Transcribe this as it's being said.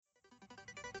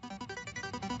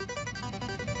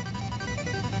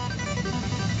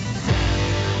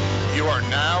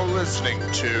now listening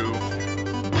to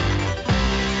the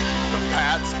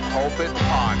Pat's Pulpit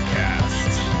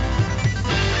Podcast.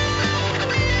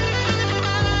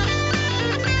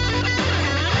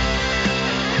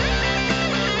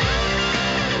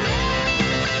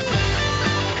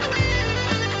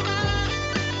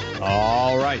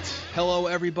 All right. Hello,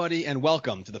 everybody, and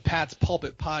welcome to the Pat's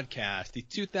Pulpit Podcast. The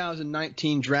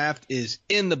 2019 draft is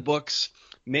in the books.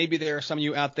 Maybe there are some of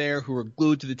you out there who were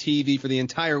glued to the TV for the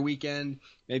entire weekend.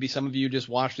 Maybe some of you just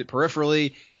watched it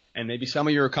peripherally, and maybe some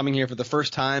of you are coming here for the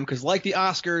first time because, like the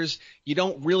Oscars, you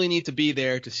don't really need to be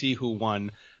there to see who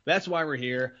won. That's why we're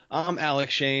here. I'm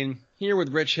Alex Shane, here with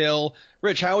Rich Hill.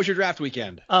 Rich, how was your draft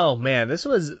weekend? Oh, man, this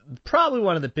was probably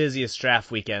one of the busiest draft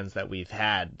weekends that we've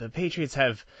had. The Patriots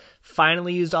have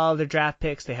finally used all of their draft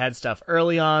picks. They had stuff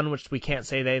early on, which we can't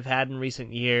say they've had in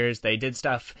recent years. They did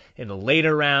stuff in the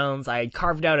later rounds. I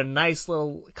carved out a nice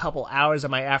little couple hours of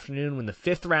my afternoon when the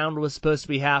fifth round was supposed to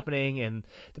be happening, and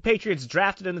the Patriots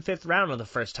drafted in the fifth round for the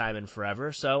first time in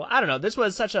forever. So, I don't know, this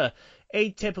was such a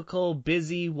atypical,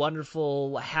 busy,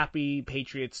 wonderful, happy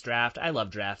Patriots draft. I love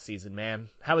draft season, man.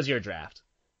 How was your draft?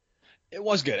 It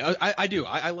was good. I do.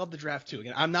 I love the draft, too.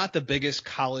 Again, I'm not the biggest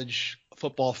college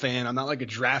football fan. I'm not like a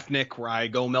draftnik where I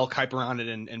go Mel Kiper on it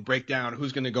and break down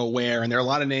who's going to go where. And there are a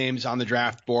lot of names on the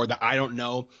draft board that I don't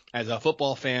know as a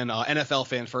football fan, NFL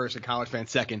fan first and college fan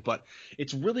second. But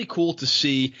it's really cool to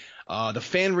see the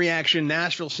fan reaction.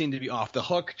 Nashville seemed to be off the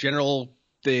hook.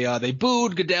 They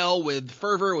booed Goodell with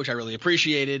fervor, which I really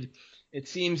appreciated. It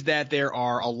seems that there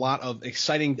are a lot of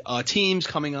exciting teams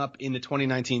coming up in the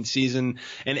 2019 season,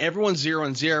 and everyone's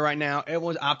 0-0 right now.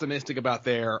 Everyone's optimistic about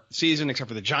their season, except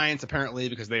for the Giants, apparently,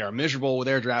 because they are miserable with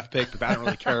their draft pick, but I don't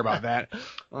really care about that.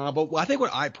 But I think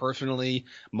what I personally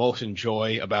most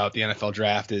enjoy about the NFL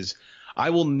draft is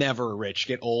I will never, Rich,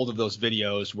 get old of those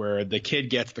videos where the kid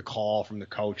gets the call from the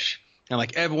coach and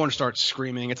like everyone starts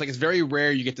screaming. It's very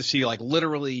rare you get to see like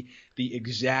literally the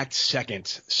exact second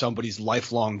somebody's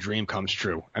lifelong dream comes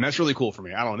true. And that's really cool for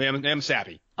me. I don't know. I'm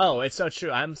sappy. Oh, it's so true.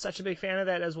 I'm such a big fan of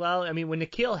that as well. I mean, when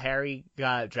N'Keal Harry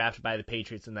got drafted by the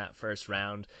Patriots in that first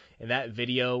round, and that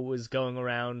video was going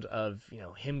around of,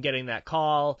 him getting that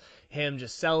call, him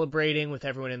just celebrating with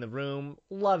everyone in the room,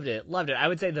 loved it. I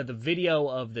would say that the video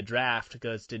of the draft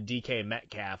goes to DK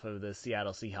Metcalf of the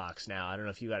Seattle Seahawks now. I don't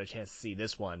know if you got a chance to see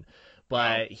this one,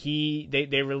 but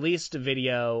they released a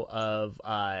video of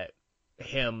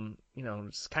him,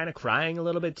 just kind of crying a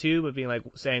little bit too,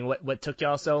 but saying what took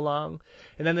y'all so long.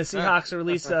 And then the Seahawks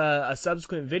released a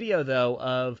subsequent video though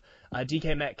of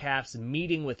DK Metcalf's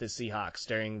meeting with the Seahawks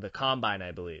during the combine,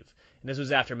 I believe. And this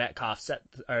was after Metcalf set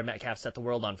the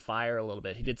world on fire a little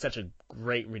bit. He did such a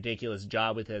great, ridiculous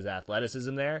job with his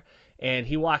athleticism there, and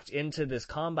he walked into this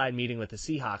combine meeting with the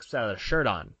Seahawks without a shirt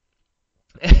on.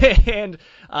 And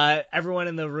everyone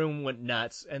in the room went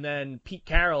nuts. And then Pete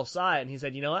Carroll saw it, and he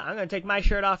said, "You know what? I'm going to take my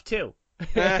shirt off too."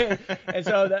 And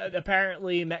so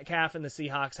apparently Metcalf and the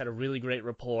Seahawks had a really great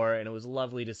rapport, and it was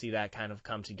lovely to see that kind of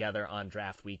come together on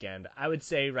draft weekend. I would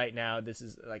say right now this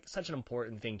is like such an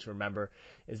important thing to remember,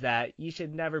 is that you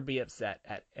should never be upset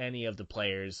at any of the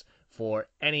players for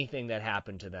anything that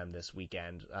happened to them this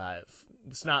weekend.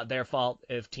 It's not their fault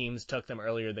if teams took them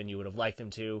earlier than you would have liked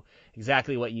them to.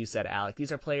 Exactly what you said, Alec.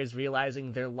 These are players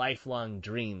realizing their lifelong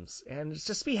dreams, and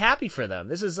just be happy for them.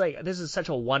 This is such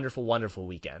a wonderful, wonderful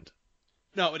weekend.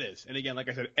 No, it is. And again, like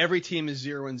I said, every team is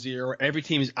 0-0. Every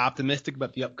team is optimistic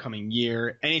about the upcoming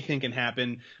year. Anything can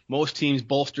happen. Most teams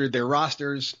bolstered their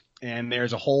rosters, and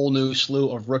there's a whole new slew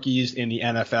of rookies in the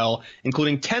NFL,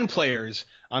 including 10 players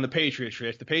on the Patriots.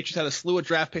 The Patriots had a slew of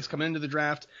draft picks coming into the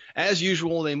draft. As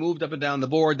usual, they moved up and down the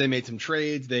board. They made some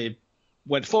trades. They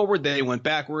went forward. They went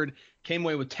backward. Came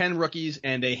away with 10 rookies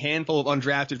and a handful of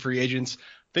undrafted free agents.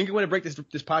 I think I'm going to break this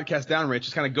podcast down, Rich.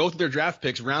 Just kind of go through their draft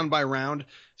picks round by round,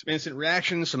 some instant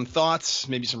reactions, some thoughts,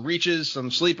 maybe some reaches,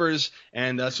 some sleepers,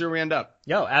 and see where we end up.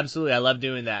 Yo, absolutely. I love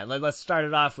doing that. Let's start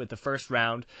it off with the first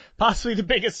round. Possibly the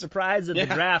biggest surprise of the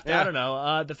draft. Yeah. I don't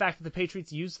know. The fact that the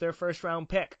Patriots used their first round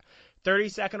pick.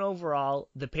 32nd overall,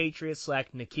 the Patriots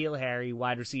select N'Keal Harry,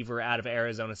 wide receiver out of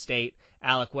Arizona State.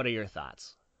 Alec, what are your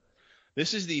thoughts?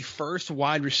 This is the first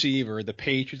wide receiver the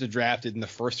Patriots have drafted in the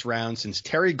first round since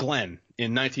Terry Glenn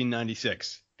in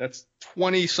 1996. That's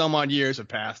 20-some-odd years have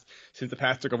passed since the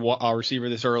Pats took a receiver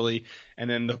this early. And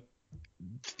then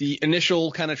the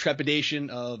initial kind of trepidation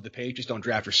of the Patriots don't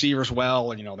draft receivers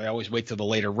well, and, they always wait till the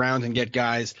later rounds and get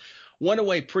guys, went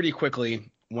away pretty quickly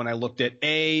when I looked at,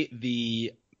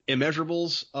 the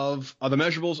immeasurables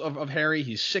of Harry.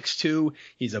 He's 6'2".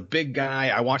 He's a big guy.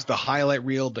 I watched the highlight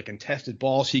reel, the contested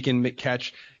balls he can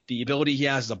catch, the ability he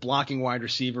has as a blocking wide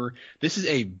receiver. This is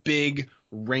a big,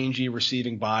 rangy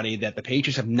receiving body that the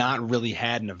Patriots have not really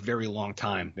had in a very long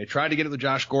time. They tried to get it with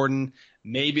Josh Gordon.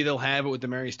 Maybe they'll have it with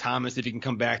Demaryius Thomas if he can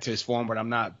come back to his form, but I'm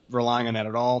not relying on that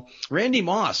at all. Randy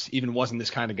Moss even wasn't this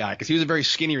kind of guy because he was a very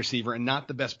skinny receiver and not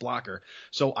the best blocker.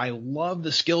 So I love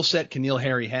the skill set N'Keal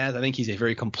Harry has. I think he's a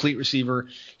very complete receiver.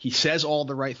 He says all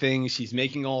the right things. He's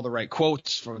making all the right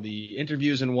quotes from the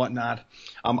interviews and whatnot.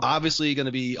 I'm obviously going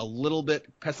to be a little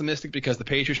bit pessimistic because the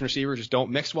Patriots receivers just don't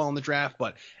mix well in the draft,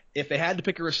 but if they had to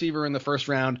pick a receiver in the first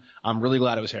round, I'm really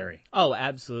glad it was Harry. Oh,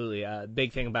 absolutely.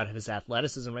 Big thing about his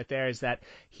athleticism right there is that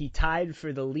he tied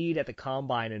for the lead at the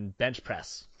combine in bench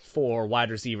press for wide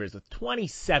receivers with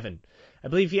 27. I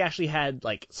believe he actually had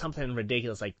like something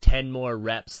ridiculous, like 10 more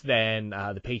reps than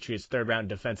the Patriots' third-round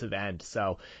defensive end.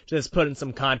 So just putting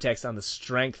some context on the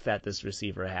strength that this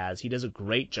receiver has. He does a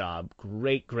great job,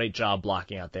 great job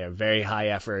blocking out there. Very high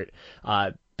effort.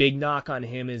 Big knock on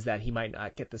him is that he might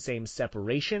not get the same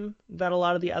separation that a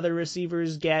lot of the other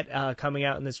receivers get coming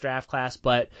out in this draft class.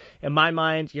 But in my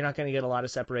mind, you're not going to get a lot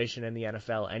of separation in the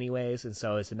NFL anyways. And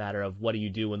so it's a matter of what do you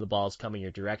do when the ball's coming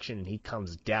your direction, and he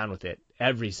comes down with it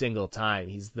every single time.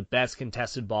 He's the best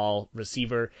contested ball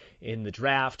receiver in the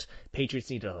draft.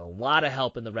 Patriots need a lot of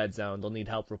help in the red zone. They'll need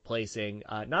help replacing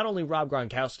not only Rob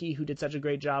Gronkowski, who did such a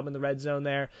great job in the red zone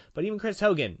there, but even Chris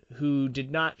Hogan, who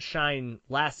did not shine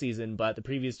last season, but the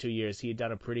previous 2 years he had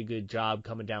done a pretty good job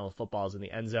coming down with footballs in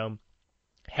the end zone.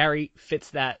 Harry fits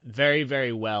that very,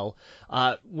 very well.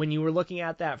 When you were looking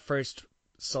at that first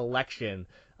selection,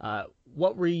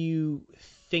 what were you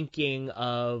thinking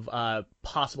of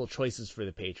possible choices for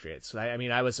the Patriots? I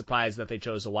mean, I was surprised that they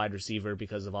chose a wide receiver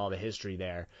because of all the history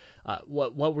there.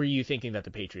 What were you thinking that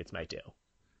the Patriots might do?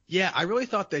 Yeah, I really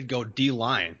thought they'd go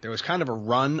D-line. There was kind of a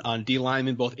run on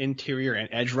D-linemen, both interior and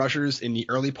edge rushers in the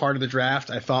early part of the draft.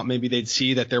 I thought maybe they'd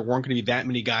see that there weren't going to be that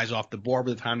many guys off the board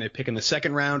by the time they pick in the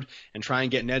second round and try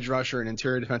and get an edge rusher and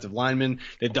interior defensive lineman.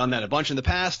 They've done that a bunch in the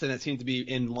past, and it seemed to be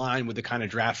in line with the kind of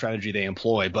draft strategy they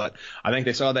employ. But I think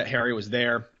they saw that Harry was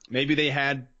there. Maybe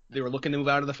they were looking to move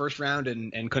out of the first round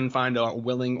and couldn't find a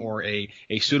willing or a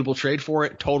suitable trade for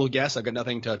it. Total guess. I've got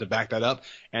nothing to back that up.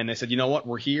 And they said, you know what?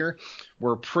 We're here.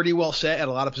 We're pretty well set at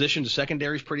a lot of positions. The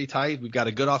secondary's pretty tight. We've got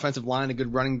a good offensive line, a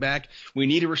good running back. We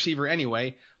need a receiver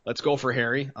anyway. Let's go for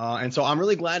Harry. And so I'm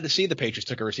really glad to see the Patriots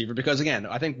took a receiver because, again,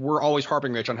 I think we're always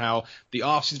harping, Rich, on how the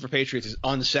offseason for Patriots is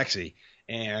unsexy.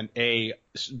 And a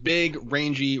big,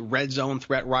 rangy, red zone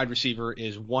threat wide receiver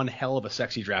is one hell of a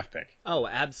sexy draft pick. Oh,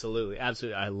 absolutely.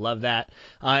 Absolutely. I love that.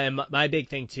 And my big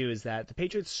thing, too, is that the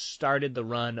Patriots started the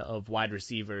run of wide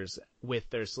receivers with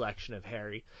their selection of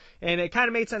Harry. And it kind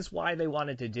of made sense why they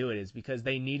wanted to do it is because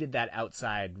they needed that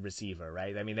outside receiver,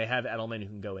 right? I mean, they have Edelman who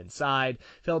can go inside.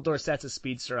 Philip Dorsett's a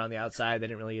speedster on the outside. They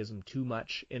didn't really use him too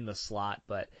much in the slot,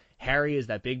 but Harry is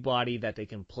that big body that they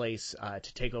can place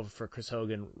to take over for Chris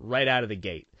Hogan right out of the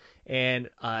gate. And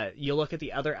you look at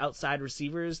the other outside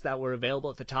receivers that were available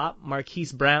at the top.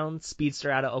 Marquise Brown, speedster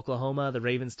out of Oklahoma. The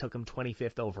Ravens took him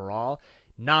 25th overall.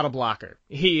 Not a blocker.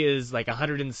 He is like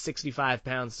 165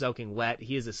 pounds soaking wet.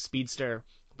 He is a speedster.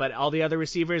 But all the other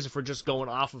receivers, if we're just going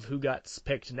off of who got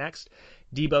picked next,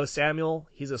 Deebo Samuel,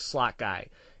 he's a slot guy.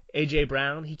 A.J.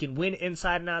 Brown, he can win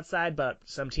inside and outside, but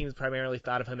some teams primarily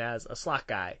thought of him as a slot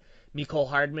guy. Mecole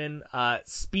Hardman,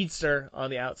 speedster on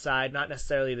the outside, not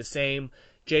necessarily the same.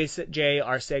 J.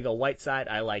 Arcega-Whiteside,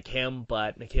 I like him,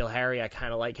 but N'Keal Harry, I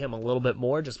kind of like him a little bit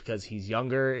more just because he's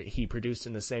younger. He produced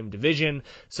in the same division,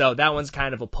 so that one's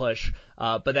kind of a push.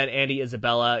 But then Andy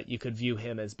Isabella, you could view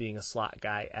him as being a slot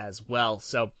guy as well.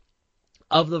 So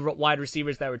of the wide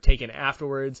receivers that were taken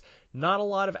afterwards, not a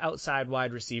lot of outside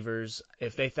wide receivers.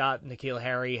 If they thought N'Keal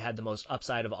Harry had the most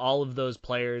upside of all of those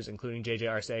players, including J.J.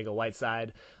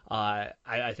 Arcega-Whiteside,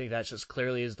 I think that just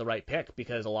clearly is the right pick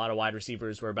because a lot of wide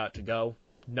receivers were about to go.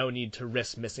 No need to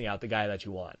risk missing out the guy that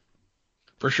you want.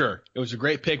 For sure. It was a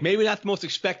great pick. Maybe not the most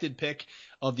expected pick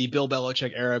of the Bill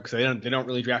Belichick era because they don't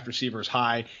really draft receivers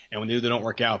high, and when they do, they don't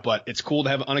work out. But it's cool to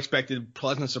have an unexpected,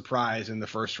 pleasant surprise in the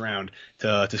first round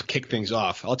to kick things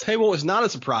off. I'll tell you what was not a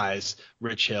surprise,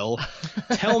 Rich Hill.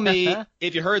 Tell me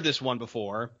if you heard this one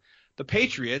before. The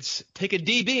Patriots take a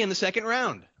DB in the second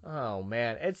round. Oh,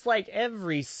 man. It's like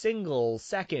every single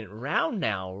second round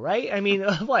now, right? I mean,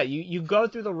 what? You go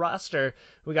through the roster.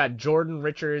 We got Jordan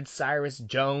Richards, Cyrus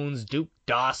Jones, Duke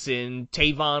Dawson,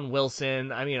 Tavon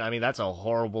Wilson. I mean, that's a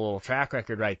horrible track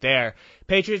record right there.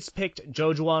 Patriots picked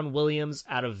Jojuan Williams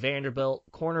out of Vanderbilt,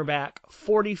 cornerback,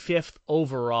 45th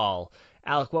overall.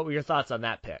 Alec, what were your thoughts on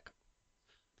that pick?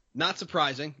 Not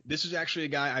surprising. This is actually a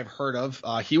guy I've heard of.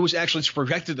 He was actually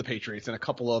projected to the Patriots in a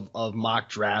couple of mock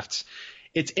drafts.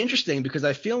 It's interesting because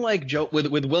I feel like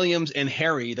with Williams and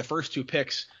Harry, the first two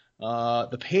picks,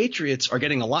 The Patriots are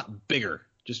getting a lot bigger,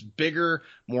 just bigger,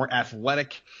 more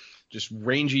athletic, just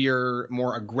rangier,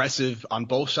 more aggressive on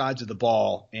both sides of the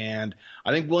ball. And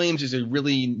I think Williams is a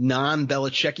really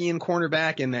non-Belichickian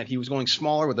cornerback in that he was going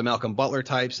smaller with the Malcolm Butler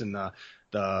types and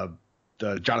the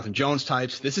Jonathan Jones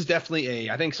types. This is definitely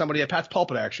I think somebody at Pat's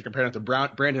Pulpit actually compared him to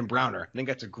Brandon Browner. I think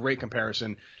that's a great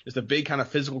comparison. Just a big kind of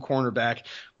physical cornerback,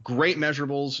 great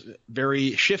measurables,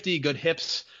 very shifty, good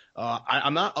hips.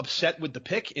 I'm not upset with the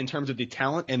pick in terms of the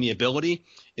talent and the ability.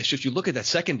 It's just you look at that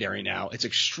secondary now, it's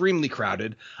extremely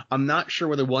crowded. I'm not sure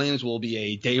whether Williams will be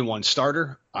a day one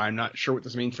starter. I'm not sure what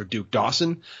this means for Duke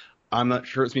Dawson. I'm not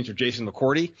sure what this means for Jason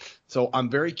McCourty. So I'm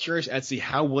very curious to see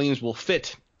how Williams will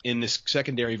fit in this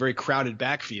secondary, very crowded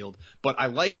backfield. But I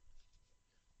like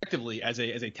actively as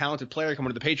a talented player coming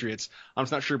to the Patriots. I'm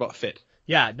just not sure about fit.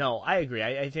 Yeah, no, I agree.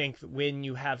 I think when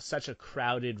you have such a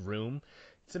crowded room,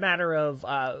 it's a matter of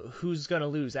who's going to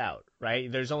lose out,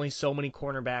 right? There's only so many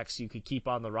cornerbacks you could keep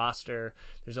on the roster.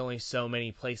 There's only so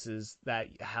many places that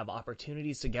have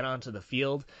opportunities to get onto the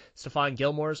field. Stephon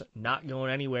Gilmore's not going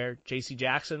anywhere. J.C.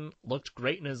 Jackson looked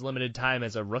great in his limited time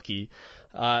as a rookie.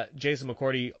 Jason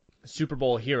McCourty, Super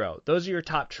Bowl hero. Those are your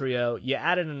top trio. You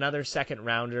added another second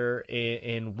rounder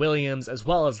in Williams, as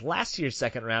well as last year's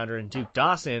second rounder in Duke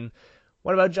Dawson.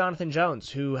 What about Jonathan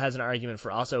Jones, who has an argument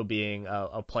for also being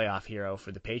a playoff hero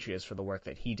for the Patriots for the work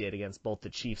that he did against both the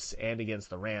Chiefs and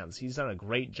against the Rams? He's done a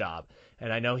great job,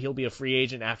 and I know he'll be a free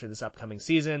agent after this upcoming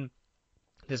season.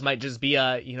 This might just be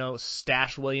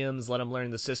stash Williams, let him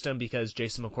learn the system because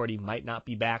Jason McCourty might not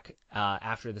be back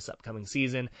after this upcoming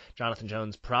season. Jonathan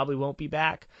Jones probably won't be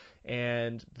back,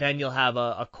 and then you'll have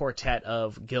a quartet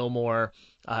of Gilmore,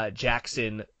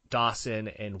 Jackson, Dawson,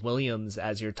 and Williams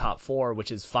as your top four, which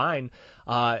is fine.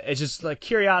 It's just like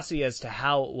curiosity as to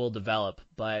how it will develop.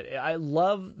 But I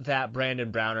love that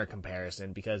Brandon Browner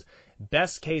comparison because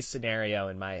best case scenario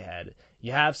in my head,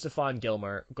 you have Stephon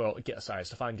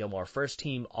Gilmore, first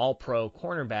team All-Pro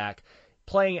cornerback,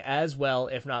 playing as well,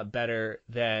 if not better,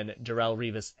 than Darrelle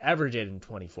Revis ever did in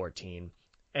 2014.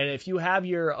 And if you have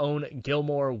your own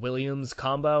Gilmore-Williams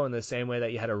combo in the same way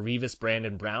that you had a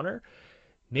Revis-Brandon Browner,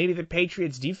 maybe the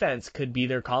Patriots defense could be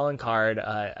their calling card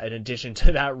in addition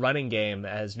to that running game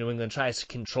as New England tries to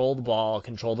control the ball,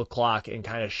 control the clock, and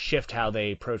kind of shift how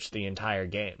they approach the entire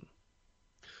game.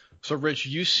 So, Rich,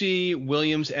 you see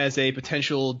Williams as a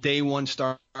potential day one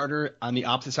starter on the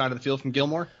opposite side of the field from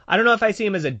Gilmore? I don't know if I see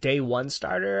him as a day one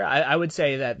starter. I would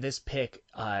say that this pick,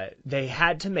 they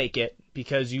had to make it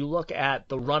because you look at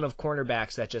the run of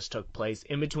cornerbacks that just took place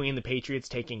in between the Patriots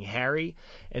taking Harry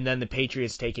and then the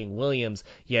Patriots taking Williams.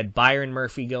 You had Byron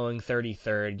Murphy going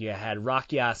 33rd. You had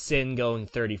Rock Ya-Sin going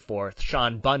 34th.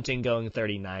 Sean Bunting going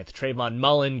 39th. Trayvon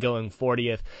Mullen going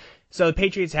 40th. So the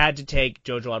Patriots had to take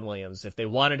JoJuan Williams. If they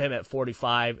wanted him at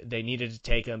 45, they needed to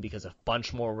take him because a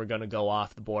bunch more were going to go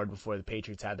off the board before the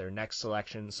Patriots had their next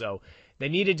selection. So they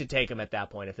needed to take him at that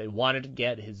point if they wanted to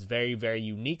get his very, very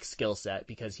unique skill set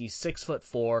because he's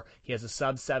 6'4". He has a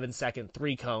sub 7-second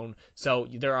 3-cone. So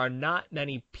there are not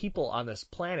many people on this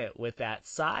planet with that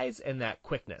size and that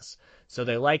quickness. So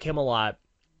they like him a lot.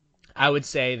 I would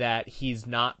say that he's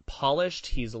not polished.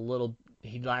 He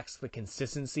lacks the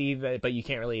consistency, but you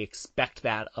can't really expect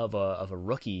that of a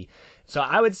rookie. So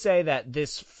I would say that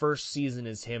this first season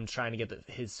is him trying to get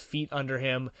his feet under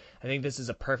him. I think this is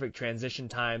a perfect transition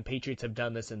time. Patriots have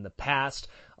done this in the past.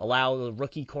 Allow the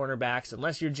rookie cornerbacks,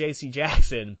 unless you're J.C.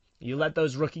 Jackson, you let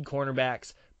those rookie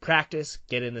cornerbacks practice,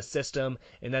 get in the system,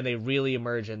 and then they really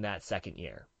emerge in that second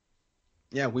year.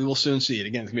 Yeah, we will soon see it.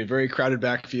 Again, it's going to be a very crowded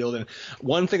backfield. And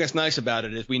one thing that's nice about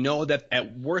it is we know that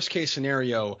at worst case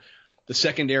scenario, the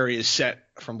secondary is set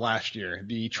from last year.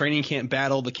 The training camp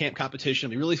battle, the camp competition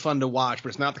will be really fun to watch, but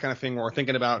it's not the kind of thing where we're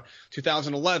thinking about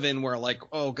 2011 where like,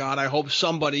 oh, God, I hope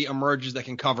somebody emerges that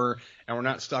can cover and we're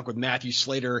not stuck with Matthew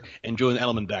Slater and Julian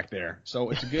Edelman back there. So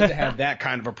it's good to have that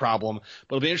kind of a problem,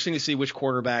 but it'll be interesting to see which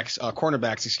cornerbacks,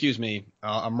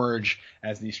 emerge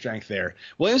as the strength there.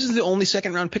 Williams is the only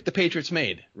second-round pick the Patriots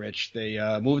made, Rich. They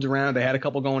moved around. They had a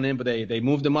couple going in, but they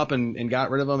moved them up and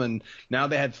got rid of them, and now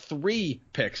they had 3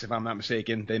 picks, if I'm not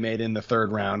mistaken, they made in the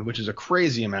third round, which is a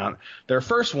crazy amount. Their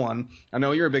first one, I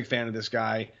know you're a big fan of this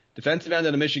guy, defensive end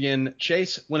out of Michigan,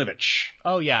 Chase Winovich.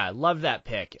 Oh, yeah, I love that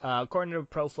pick. According to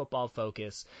Pro Football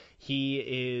Focus, he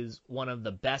is one of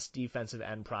the best defensive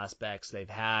end prospects they've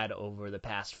had over the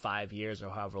past 5 years or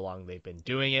however long they've been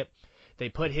doing it. They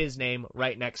put his name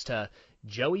right next to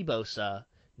Joey Bosa,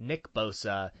 Nick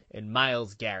Bosa, and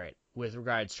Myles Garrett with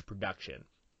regards to production.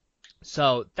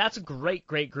 So that's a great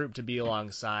group to be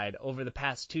alongside. Over the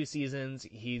past 2 seasons,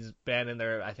 he's been in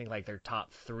I think like their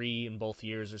top 3 in both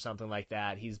years or something like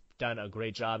that. He's done a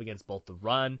great job against both the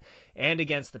run and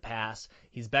against the pass.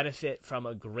 He's benefit from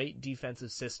a great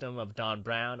defensive system of Don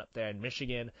Brown up there in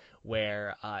Michigan,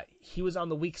 where he was on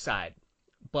the weak side.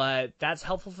 But that's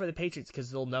helpful for the Patriots because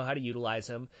they'll know how to utilize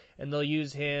him, and they'll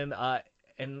use him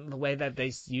in the way that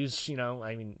they use,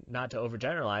 not to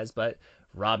overgeneralize, but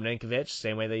Rob Ninkovich,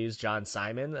 same way they used John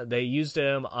Simon. They used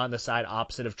him on the side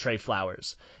opposite of Trey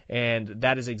Flowers. And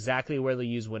that is exactly where they'll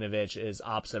use Winovich, is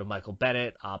opposite of Michael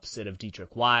Bennett, opposite of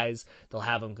Dietrich Wise. They'll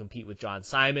have him compete with John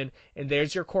Simon. And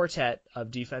there's your quartet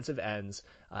of defensive ends.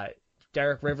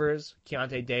 Derek Rivers,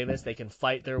 Keontae Davis, they can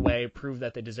fight their way, prove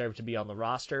that they deserve to be on the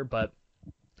roster. But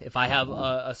if I have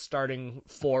a starting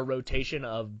 4 rotation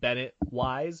of Bennett,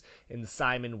 Wise, and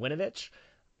Simon, Winovich,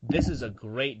 this is a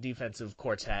great defensive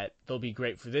quartet. They'll be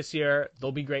great for this year.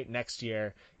 They'll be great next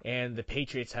year. And the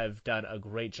Patriots have done a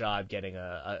great job getting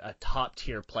a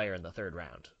top-tier player in the 3rd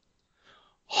round.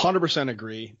 100%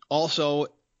 agree. Also,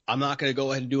 I'm not going to go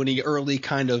ahead and do any early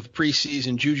kind of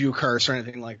preseason juju curse or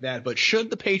anything like that, but should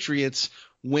the Patriots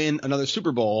win another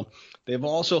Super Bowl, they've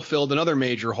also filled another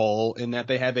major hole in that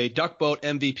they have a duck boat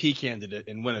MVP candidate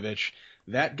in Winovich.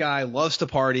 That guy loves to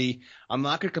party. I'm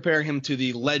not going to compare him to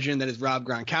the legend that is Rob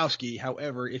Gronkowski.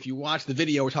 However, if you watch the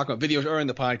video, we're talking about videos earlier in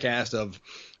the podcast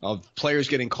of players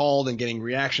getting called and getting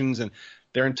reactions, and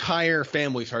their entire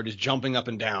families are just jumping up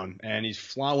and down. And he's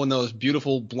flowing those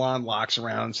beautiful blonde locks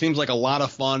around. Seems like a lot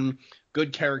of fun,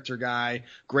 good character guy,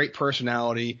 great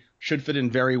personality. Should fit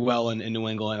in very well in New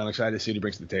England. I'm excited to see what he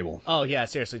brings to the table. Oh, yeah,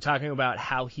 seriously. Talking about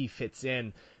how he fits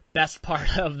in, best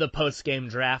part of the post-game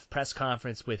draft press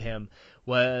conference with him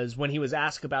was when he was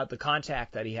asked about the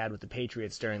contact that he had with the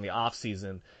Patriots during the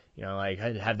offseason. Like,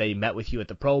 have they met with you at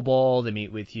the Pro Bowl? They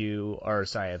meet with you,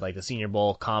 like the Senior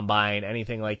Bowl, Combine,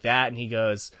 anything like that? And he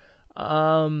goes,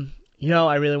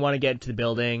 I really want to get into the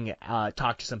building,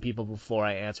 talk to some people before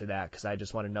I answer that because I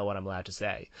just want to know what I'm allowed to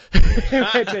say,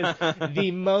 which is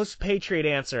the most Patriot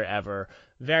answer ever.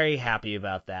 Very happy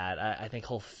about that. I think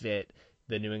he'll fit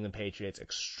the New England Patriots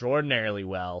extraordinarily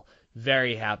well.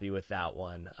 Very happy with that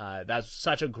one. That's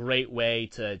such a great way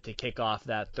to kick off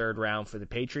that 3rd round for the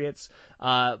Patriots.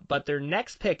 But their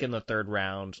next pick in the 3rd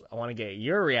round, I want to get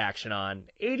your reaction on.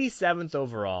 87th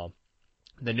overall,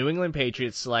 the New England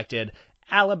Patriots selected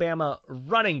Alabama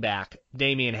running back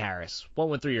Damian Harris. What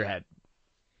went through your head?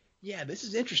 Yeah, this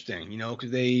is interesting,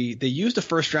 because they used a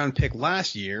 1st-round pick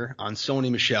last year on Sony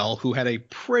Michel, who had a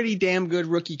pretty damn good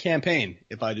rookie campaign,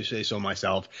 if I do say so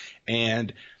myself.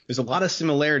 And there's a lot of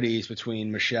similarities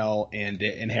between Michel and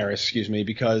Harris,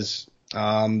 because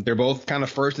they're both kind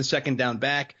of 1st and 2nd down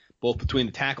back, both between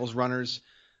the tackles, runners,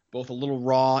 both a little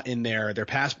raw in their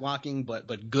pass blocking,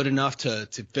 but good enough to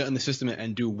fit in the system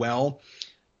and do well.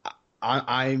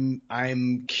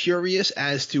 I'm curious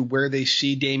as to where they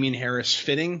see Damian Harris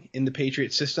fitting in the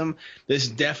Patriot system. This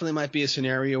definitely might be a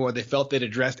scenario where they felt they'd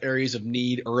addressed areas of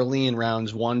need early in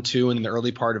rounds 1, 2, and in the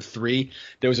early part of 3.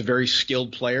 There was a very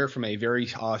skilled player from a very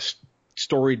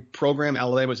storied program.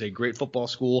 Alabama was a great football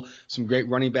school. Some great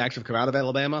running backs have come out of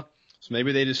Alabama. So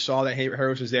maybe they just saw that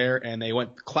Harris was there and they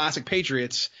went classic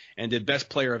Patriots and did best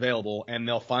player available, and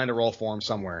they'll find a role for him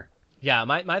somewhere. Yeah,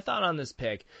 my thought on this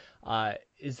pick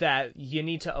is that you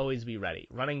need to always be ready.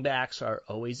 Running backs are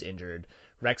always injured.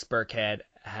 Rex Burkhead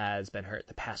has been hurt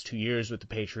the past 2 years with the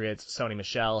Patriots. Sony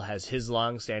Michel has his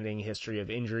long-standing history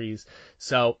of injuries.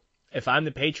 So if I'm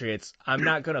the Patriots, I'm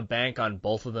not going to bank on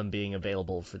both of them being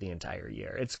available for the entire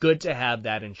year. It's good to have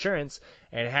that insurance,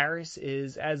 and Harris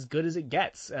is as good as it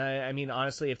gets.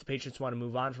 Honestly, if the Patriots want to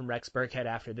move on from Rex Burkhead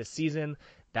after this season,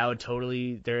 that would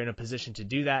they're in a position to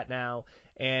do that now.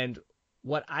 And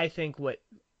what I think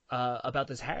about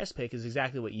this Harris pick is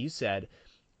exactly what you said.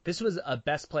 This was a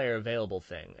best player available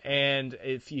thing. And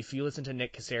if you listen to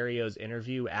Nick Casario's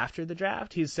interview after the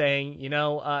draft, he's saying,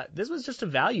 this was just a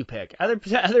value pick. Other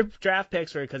draft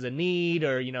picks were because of need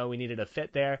or, we needed a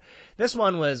fit there. This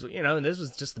one was, this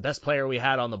was just the best player we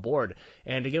had on the board.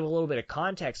 And to give a little bit of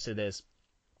context to this,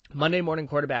 Monday Morning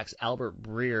Quarterback's Albert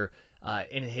Breer,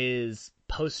 in his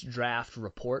post-draft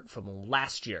report from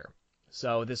last year,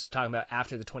 so this is talking about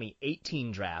after the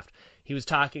 2018 draft. He was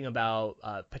talking about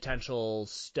potential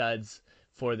studs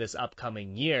for this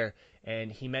upcoming year, and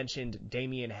he mentioned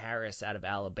Damian Harris out of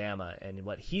Alabama. And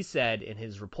what he said in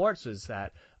his reports was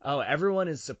that, everyone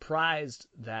is surprised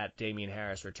that Damian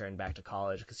Harris returned back to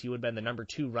college because he would have been the number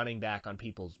 2 running back on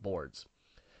people's boards.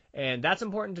 And that's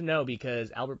important to know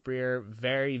because Albert Breer,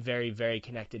 very, very, very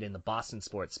connected in the Boston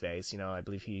sports space. I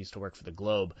believe he used to work for the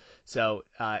Globe. So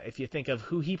if you think of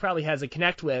who he probably has a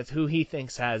connect with, who he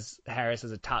thinks has Harris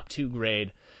as a top 2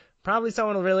 grade, probably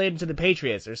someone related to the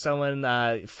Patriots or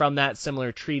someone from that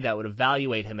similar tree that would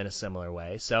evaluate him in a similar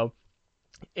way. So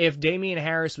if Damien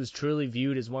Harris was truly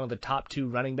viewed as one of the top 2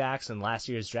 running backs in last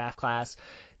year's draft class,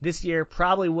 this year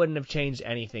probably wouldn't have changed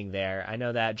anything there. I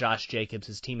know that Josh Jacobs,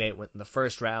 his teammate, went in the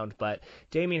first round, but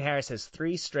Damien Harris has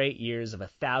 3 straight years of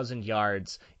 1,000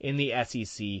 yards in the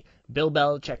SEC. Bill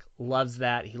Belichick loves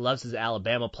that. He loves his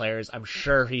Alabama players. I'm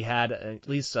sure he had at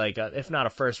least, if not a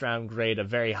first-round grade, a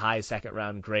very high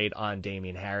second-round grade on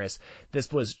Damien Harris.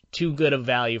 This was too good of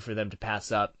value for them to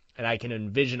pass up. And I can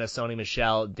envision a Sony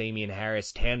Michel, Damien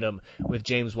Harris tandem with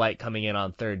James White coming in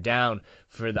on third down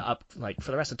for the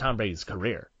rest of Tom Brady's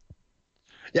career.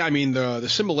 Yeah, I mean, the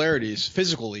similarities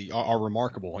physically are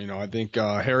remarkable. I think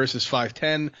Harris is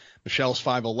 5'10", Michel's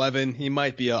 5'11". He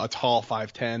might be a tall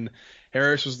 5'10".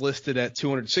 Harris was listed at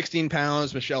 216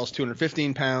 pounds. Michel's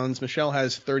 215 pounds. Michel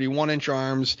has 31-inch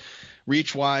arms.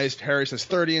 Reach-wise, Harris has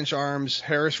 30-inch arms.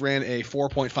 Harris ran a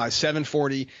 4.57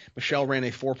 40. Michel ran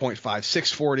a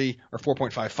 4.56 40 or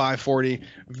 4.55 40.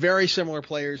 Very similar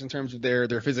players in terms of their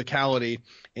physicality.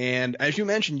 And as you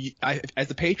mentioned, as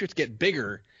the Patriots get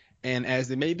bigger and as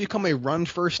they may become a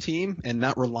run-first team and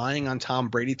not relying on Tom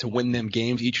Brady to win them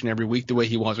games each and every week the way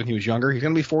he was when he was younger, he's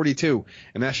going to be 42,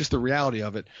 and that's just the reality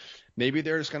of it. Maybe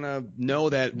they're just going to know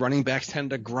that running backs tend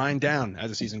to grind down as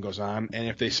the season goes on. And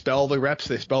if they spell the reps,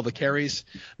 they spell the carries.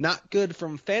 Not good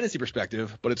from fantasy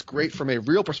perspective, but it's great from a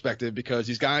real perspective because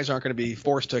these guys aren't going to be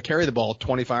forced to carry the ball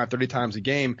 25, 30 times a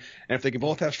game. And if they can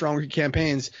both have strong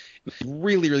campaigns,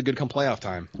 really, really good come playoff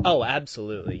time. Oh,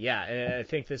 absolutely. Yeah. And I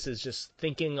think this is just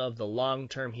thinking of the long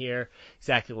term here.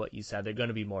 Exactly what you said. They're going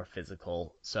to be more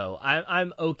physical. So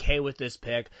I'm okay with this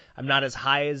pick. I'm not as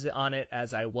high on it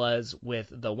as I was with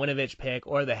the Winovich pick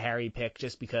or the Harry pick,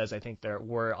 just because I think there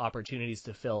were opportunities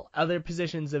to fill other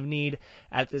positions of need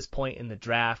at this point in the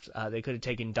draft. They could have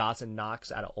taken Dawson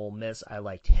Knox out of Ole Miss. I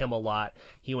liked him a lot.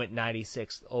 He went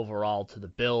 96th overall to the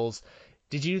Bills.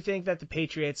 Did you think that the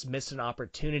Patriots missed an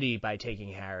opportunity by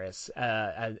taking Harris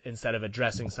instead of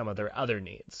addressing some of their other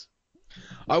needs?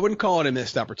 I wouldn't call it a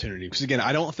missed opportunity because, again,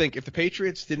 I don't think if the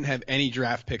Patriots didn't have any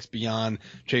draft picks beyond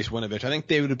Chase Winovich, I think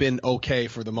they would have been okay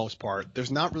for the most part. There's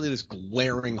not really this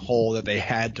glaring hole that they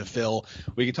had to fill.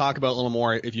 We can talk about it a little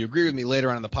more if you agree with me later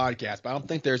on in the podcast, but I don't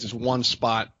think there's this one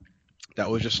spot that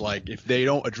was just like, if they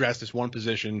don't address this one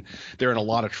position, they're in a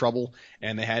lot of trouble,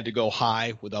 and they had to go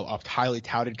high with a highly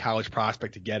touted college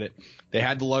prospect to get it. They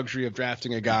had the luxury of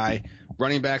drafting a guy.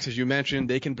 Running backs, as you mentioned,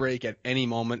 they can break at any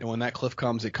moment, and when that cliff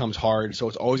comes, it comes hard, so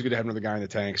it's always good to have another guy in the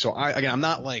tank. So, I'm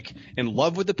not, in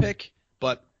love with the pick,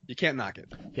 but you can't knock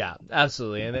it. Yeah,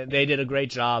 absolutely, and they did a great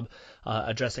job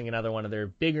addressing another one of their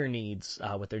bigger needs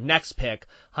with their next pick,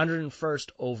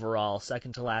 101st overall,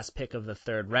 second to last pick of the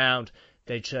third round.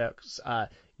 They chose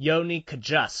Yoni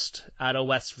Kajust out of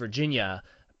West Virginia.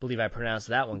 I believe I pronounced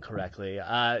that one correctly.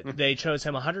 They chose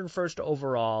him 101st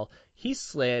overall. He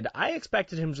slid. I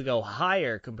expected him to go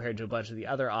higher compared to a bunch of the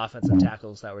other offensive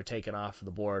tackles that were taken off the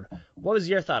board. What was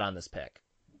your thought on this pick?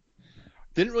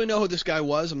 Didn't really know who this guy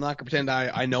was. I'm not going to pretend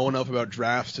I know enough about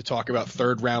drafts to talk about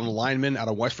third-round linemen out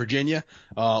of West Virginia.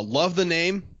 Love the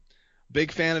name.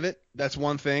 Big fan of it. That's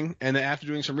one thing. And then after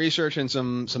doing some research and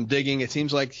some digging, it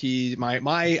seems like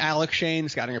my Alex Shane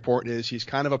scouting report is he's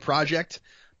kind of a project,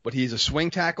 but he's a swing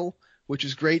tackle, which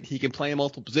is great. He can play in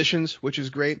multiple positions, which is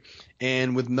great.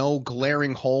 And with no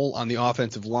glaring hole on the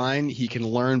offensive line, he can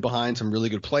learn behind some really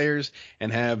good players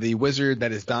and have the wizard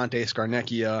that is Dante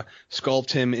Scarnecchia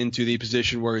sculpt him into the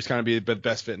position where he's kind of be the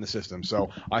best fit in the system. So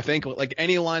I think like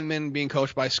any lineman being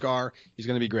coached by Scar, he's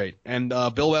going to be great. And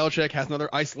Bill Belichick has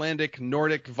another Icelandic,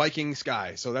 Nordic, Vikings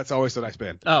guy. So that's always a nice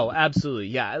spin. Oh, absolutely.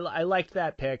 Yeah, I liked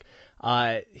that pick.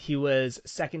 He was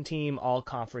second team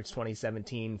All-Conference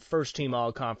 2017, first team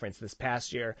All-Conference this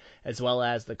past year, as well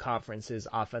as the conference's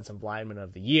Offensive Lineman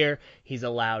of the Year. He's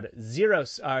allowed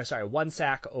 1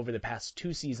 sack over the past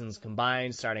 2 seasons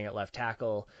combined, starting at left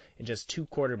tackle, and just 2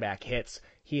 quarterback hits.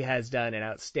 He has done an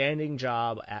outstanding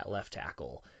job at left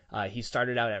tackle. He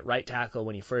started out at right tackle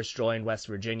when he first joined West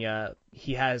Virginia.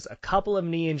 He has a couple of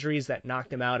knee injuries that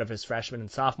knocked him out of his freshman and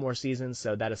sophomore seasons,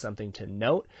 so that is something to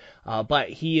note. But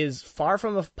he is far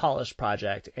from a polished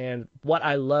project, and what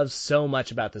I love so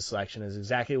much about this selection is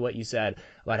exactly what you said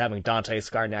about having Dante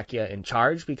Scarnecchia in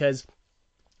charge, because,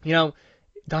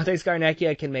 Dante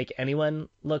Scarnecchia can make anyone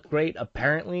look great,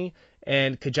 apparently,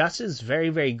 and Kajust is very,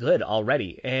 very good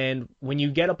already. And when you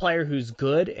get a player who's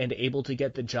good and able to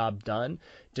get the job done,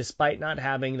 despite not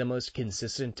having the most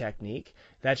consistent technique.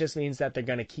 That just means that they're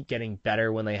going to keep getting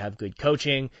better when they have good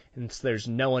coaching, and so there's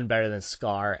no one better than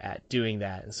Scar at doing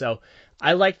that. And so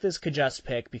I like this Cajuste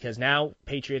pick because now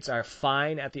Patriots are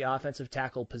fine at the offensive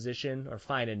tackle position, or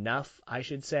fine enough, I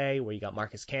should say, where you got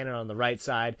Marcus Cannon on the right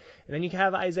side, and then you can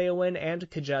have Isaiah Wynn and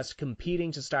Cajuste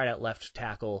competing to start at left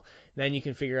tackle. Then you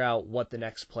can figure out what the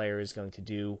next player is going to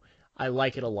do. I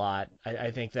like it a lot. I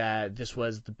think that this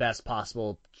was the best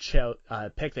possible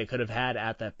pick they could have had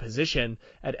at that position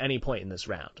at any point in this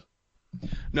round.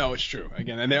 No, it's true.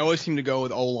 Again, and they always seem to go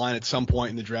with O-line at some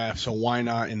point in the draft, so why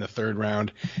not in the third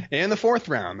round and the fourth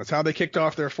round? That's how they kicked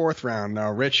off their fourth round.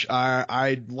 Now, Rich,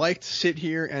 I'd like to sit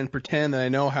here and pretend that I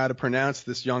know how to pronounce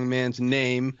this young man's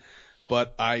name,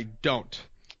 but I don't.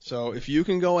 So if you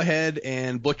can go ahead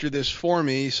and butcher this for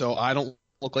me so I don't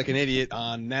look like an idiot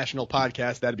on national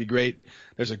podcast, that'd be great.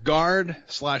 There's a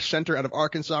guard/center out of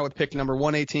Arkansas with pick number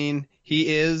 118.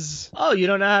 He is... Oh, you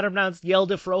don't know how to pronounce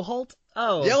Hjalte Froholt?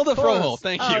 Oh, Hjalte Froholt,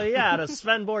 thank you. Oh, yeah, out of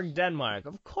Svendborg, Denmark.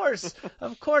 Of course,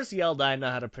 Hjalte, I know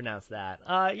how to pronounce that.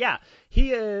 Yeah,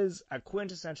 he is a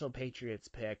quintessential Patriots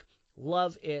pick.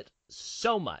 Love it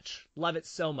so much. Love it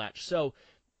so much. So,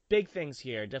 big things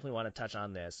here, definitely want to touch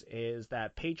on this, is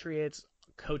that Patriots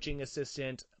coaching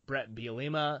assistant Brett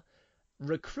Bielema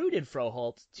recruited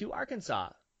Froholt to Arkansas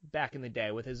back in the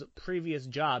day with his previous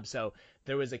job. So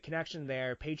there was a connection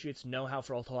there. Patriots know how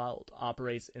Froholt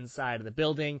operates inside of the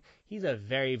building. He's a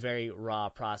very, very raw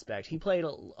prospect. He played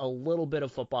a little bit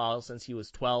of football since he was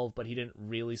 12, but he didn't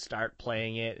really start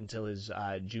playing it until his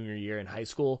junior year in high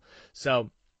school.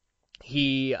 So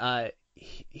he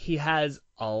has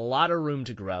a lot of room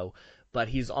to grow, but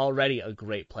he's already a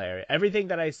great player. Everything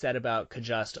that I said about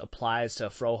Cajuste applies to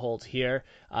Froholt here.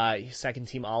 Second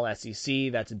team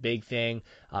All-SEC, that's a big thing.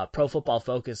 Pro Football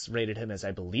Focus rated him as,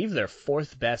 I believe, their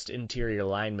fourth best interior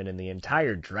lineman in the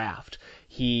entire draft.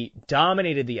 He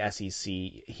dominated the SEC.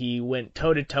 He went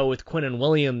toe-to-toe with Quinnen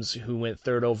Williams, who went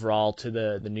third overall to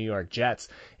the New York Jets,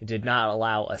 and did not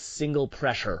allow a single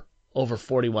pressure over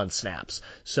 41 snaps.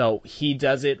 So he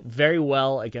does it very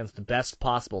well against the best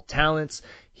possible talents.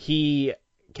 He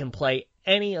can play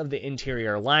any of the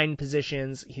interior line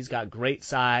positions. He's got great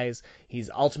size. He's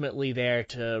ultimately there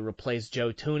to replace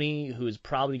Joe Thuney, who is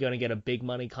probably going to get a big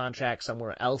money contract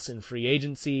somewhere else in free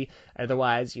agency.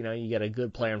 Otherwise, you get a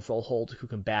good player in Froholt who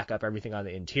can back up everything on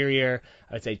the interior.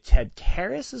 I would say Ted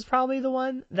Karras is probably the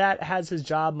one that has his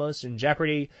job most in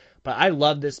jeopardy. But I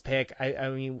love this pick. I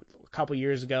mean, a couple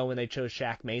years ago when they chose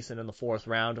Shaq Mason in the fourth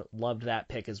round, loved that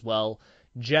pick as well.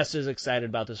 Just as excited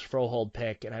about this Froholt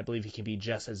pick, and I believe he can be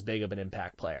just as big of an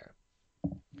impact player.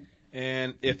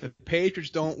 And if the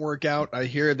Patriots don't work out, I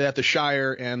hear that the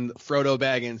Shire and Frodo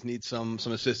Baggins need some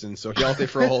assistance. So Hjalte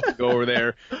Froholt to go over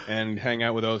there and hang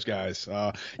out with those guys.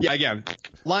 Yeah, again,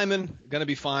 lineman, going to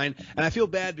be fine. And I feel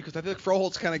bad because I feel like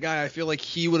Froholt's kind of guy, I feel like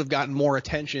he would have gotten more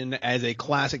attention as a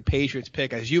classic Patriots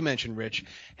pick, as you mentioned, Rich.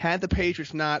 Had the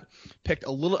Patriots not picked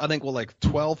a little, I think,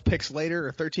 12 picks later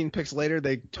or 13 picks later,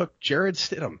 they took Jared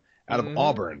Stidham out of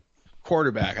Auburn.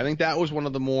 Quarterback. I think that was one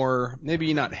of the more,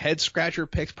 maybe not head scratcher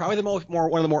picks, probably one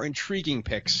of the more intriguing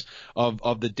picks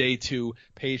of the day two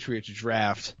Patriots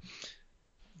draft.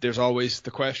 There's always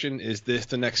the question, is this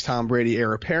the next Tom Brady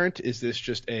heir apparent? Is this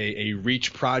just a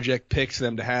reach project pick for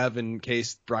them to have in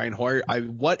case Brian Hoyer?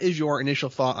 What is your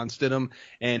initial thought on Stidham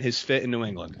and his fit in New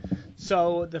England?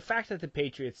 So the fact that the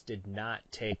Patriots did not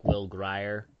take Will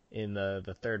Grier in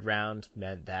the third round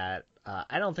meant that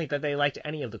I don't think that they liked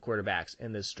any of the quarterbacks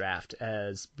in this draft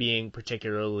as being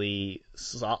particularly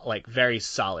very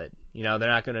solid. They're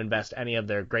not going to invest any of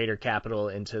their greater capital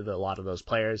into a lot of those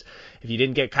players. If you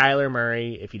didn't get Kyler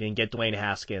Murray, if you didn't get Dwayne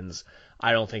Haskins,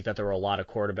 I don't think that there were a lot of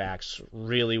quarterbacks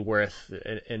really worth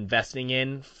investing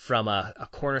in from a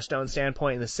cornerstone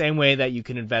standpoint, in the same way that you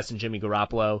can invest in Jimmy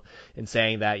Garoppolo and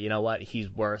saying that, he's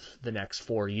worth the next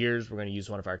 4 years. We're going to use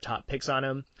one of our top picks on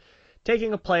him.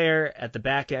 Taking a player at the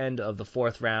back end of the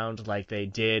fourth round like they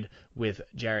did with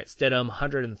Jarrett Stidham,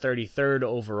 133rd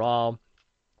overall,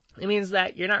 it means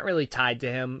that you're not really tied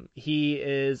to him. He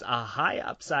is a high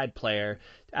upside player.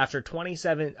 After the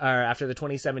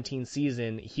 2017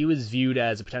 season, he was viewed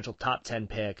as a potential top 10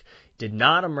 pick, did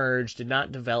not emerge, did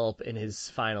not develop in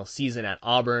his final season at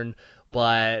Auburn,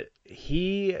 but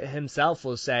he himself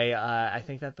will say, I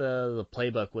think that the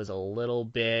playbook was a little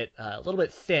bit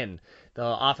thin. The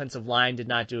offensive line did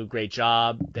not do a great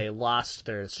job. They lost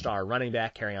their star running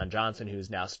back, Kerryon Johnson, who is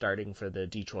now starting for the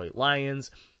Detroit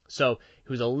Lions. So he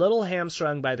was a little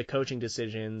hamstrung by the coaching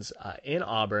decisions in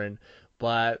Auburn,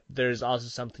 but there's also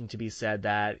something to be said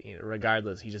that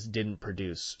regardless, he just didn't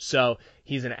produce. So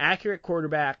he's an accurate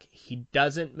quarterback. He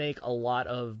doesn't make a lot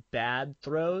of bad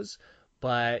throws,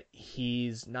 but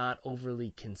he's not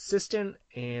overly consistent,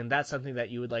 and that's something that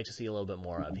you would like to see a little bit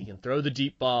more of. He can throw the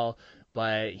deep ball,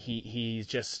 but he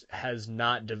just has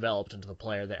not developed into the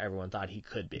player that everyone thought he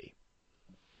could be.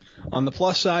 On the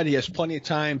plus side, he has plenty of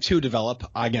time to develop.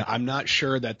 Again, I'm not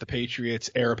sure that the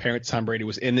Patriots' heir apparent Tom Brady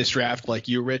was in this draft like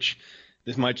you, Rich.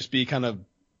 This might just be kind of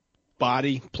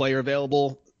body player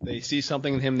available. They see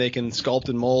something in him they can sculpt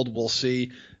and mold. We'll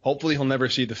see. Hopefully he'll never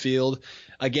see the field.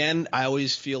 Again, I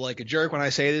always feel like a jerk when I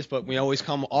say this, but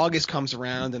August comes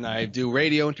around and I do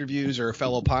radio interviews or a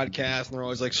fellow podcast, and they're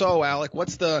always like, so Alec,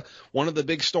 what's one of the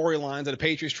big storylines at a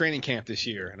Patriots training camp this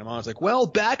year? And I'm always like, well,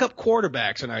 backup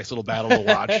quarterback's a nice little battle to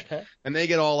watch. And they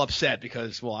get all upset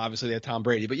because, well, obviously they have Tom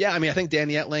Brady. But yeah, I mean, I think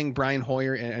Danny Etling, Brian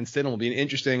Hoyer, and Stidham will be an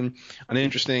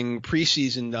interesting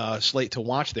preseason slate to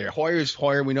watch there. Hoyer's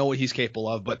Hoyer, we know what he's capable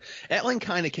of, but Etling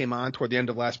kind of came on toward the end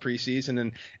of last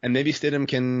preseason, and maybe Stidham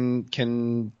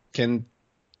can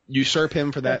usurp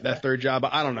him for that third job.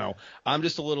 I don't know. I'm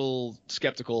just a little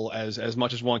skeptical as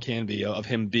much as one can be of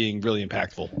him being really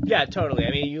impactful. Yeah, totally.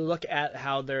 I mean, you look at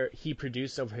how he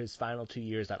produced over his final 2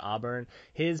 years at Auburn.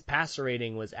 His passer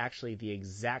rating was actually the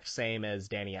exact same as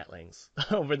Danny Etling's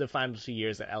over the final 2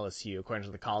 years at LSU, according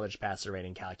to the college passer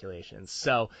rating calculations.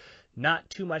 So not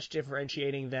too much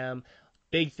differentiating them.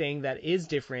 Big thing that is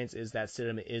different is that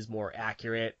Stidham is more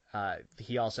accurate.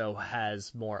 He also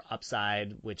has more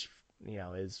upside, which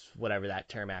is whatever that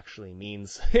term actually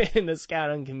means in the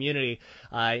scouting community.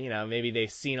 Maybe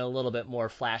they've seen a little bit more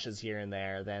flashes here and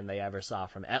there than they ever saw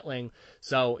from Etling.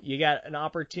 So you got an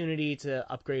opportunity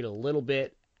to upgrade a little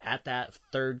bit at that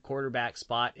third quarterback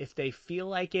spot if they feel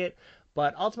like it.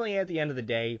 But ultimately, at the end of the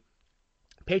day,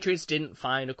 Patriots didn't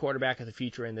find a quarterback of the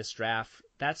future in this draft.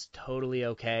 That's totally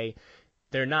okay.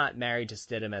 They're not married to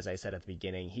Stidham, as I said at the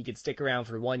beginning. He could stick around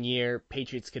for 1 year.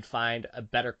 Patriots could find a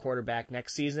better quarterback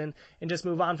next season and just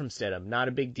move on from Stidham. Not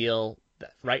a big deal.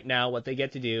 Right now, what they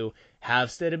get to do, have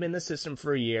Stidham in the system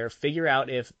for a year, figure out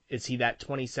is he that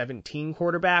 2017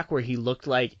 quarterback where he looked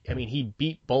like, he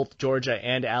beat both Georgia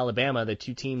and Alabama, the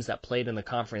two teams that played in the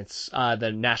conference,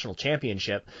 the national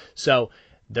championship. So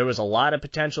there was a lot of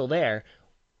potential there.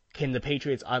 Can the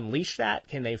Patriots unleash that?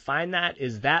 Can they find that?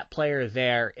 Is that player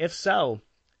there? If so,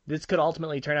 this could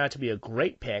ultimately turn out to be a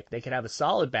great pick. They could have a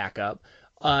solid backup.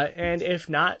 And if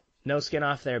not, no skin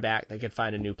off their back. They could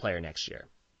find a new player next year.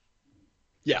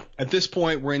 Yeah, at this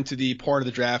point, we're into the part of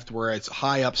the draft where it's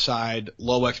high upside,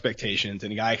 low expectations,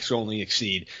 and the guys can only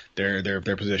exceed their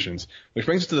positions. Which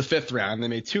brings us to the fifth round. They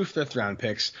made 2 fifth-round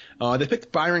picks. They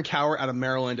picked Byron Cowart out of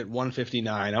Maryland at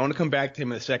 159. I want to come back to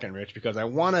him in a second, Rich, because I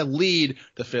want to lead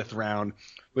the fifth round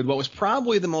with what was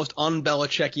probably the most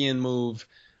un-Belichickian move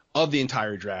of the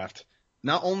entire draft.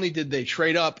 Not only did they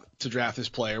trade up to draft this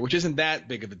player, which isn't that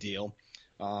big of a deal,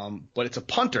 but it's a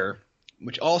punter,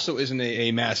 which also isn't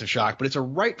a massive shock, but it's a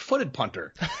right-footed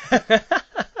punter.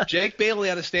 Jake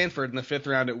Bailey out of Stanford in the fifth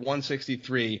round at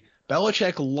 163.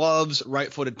 Belichick loves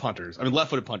left-footed punters,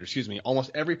 excuse me.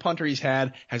 Almost every punter he's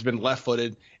had has been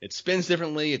left-footed. It spins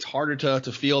differently. It's harder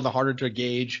to field and harder to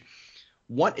gauge.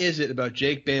 What is it about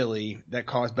Jake Bailey that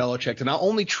caused Belichick to not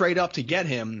only trade up to get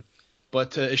him,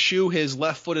 but to eschew his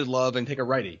left-footed love and take a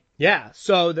righty? Yeah,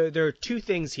 so there are 2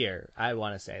 things here, I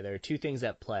want to say. There are 2 things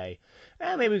at play.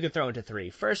 Maybe we could throw into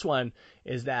 3. First one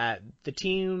is that the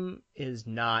team is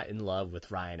not in love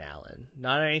with Ryan Allen.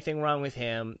 Not anything wrong with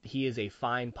him. He is a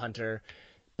fine punter.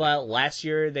 But last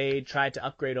year they tried to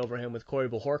upgrade over him with Corey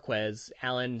Bojorquez.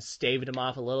 Allen staved him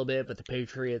off a little bit, but the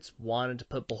Patriots wanted to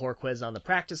put Bojorquez on the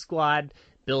practice squad.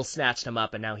 Bill snatched him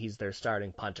up, and now he's their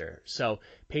starting punter. So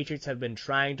Patriots have been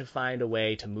trying to find a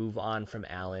way to move on from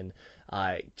Allen,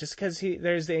 just because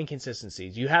there's the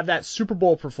inconsistencies. You have that Super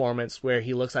Bowl performance where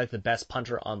he looks like the best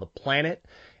punter on the planet,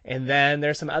 and then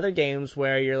there's some other games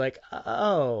where you're like,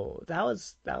 oh, that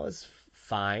was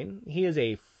fine. He is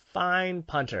a fine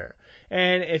punter.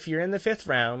 And if you're in the fifth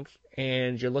round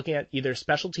and you're looking at either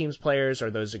special teams players or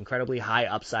those incredibly high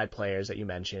upside players that you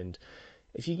mentioned,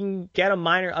 if you can get a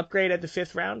minor upgrade at the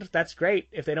fifth round, that's great.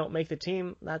 If they don't make the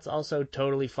team, that's also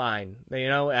totally fine.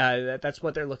 That's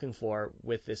what they're looking for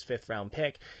with this fifth round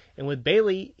pick. And with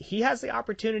Bailey, he has the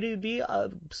opportunity to be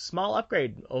a small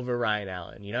upgrade over Ryan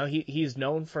Allen. He's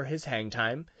known for his hang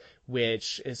time,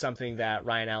 which is something that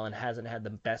Ryan Allen hasn't had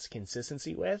the best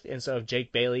consistency with. And so if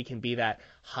Jake Bailey can be that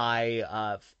high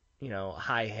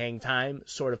hang time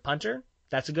sort of punter,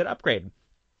 that's a good upgrade.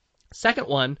 Second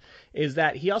one is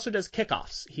that he also does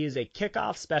kickoffs. He is a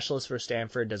kickoff specialist for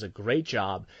Stanford, does a great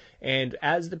job. And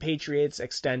as the Patriots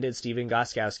extended Stephen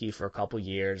Gostkowski for a couple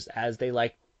years, as they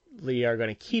likely are going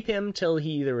to keep him till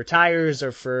he either retires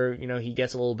or he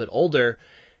gets a little bit older,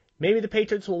 maybe the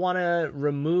Patriots will want to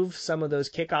remove some of those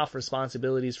kickoff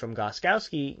responsibilities from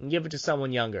Gostkowski and give it to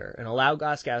someone younger and allow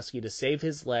Gostkowski to save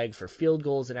his leg for field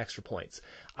goals and extra points.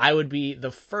 I would be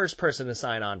the first person to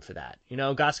sign on for that.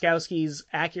 Gostkowski's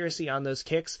accuracy on those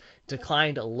kicks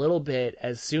declined a little bit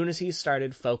as soon as he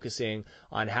started focusing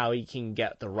on how he can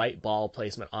get the right ball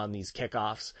placement on these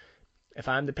kickoffs. If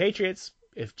I'm the Patriots,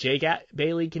 if Jake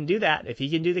Bailey can do that, if he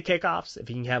can do the kickoffs, if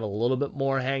he can have a little bit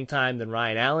more hang time than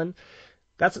Ryan Allen,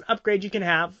 that's an upgrade you can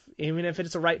have. Even if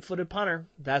it's a right-footed punter,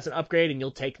 that's an upgrade, and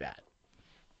you'll take that.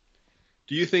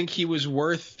 Do you think he was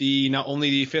worth not only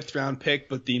the 5th-round pick,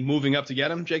 but the moving up to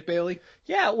get him, Jake Bailey?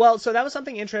 Yeah, well, so that was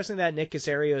something interesting that Nick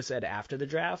Caserio said after the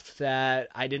draft that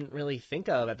I didn't really think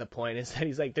of at the point, is that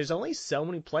he's like, there's only so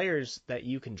many players that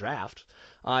you can draft.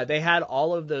 They had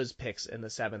all of those picks in the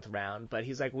 7th round, but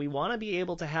he's like, we want to be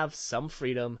able to have some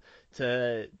freedom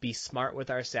to be smart with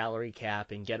our salary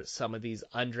cap and get some of these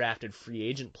undrafted free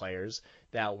agent players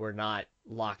that were not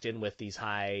locked in with these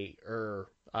higher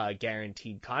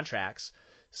guaranteed contracts.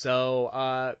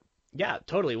 So, yeah,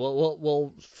 totally.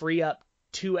 We'll free up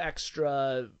 2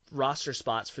 extra roster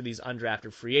spots for these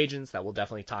undrafted free agents that we'll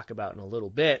definitely talk about in a little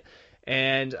bit.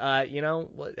 And,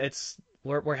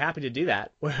 we're happy to do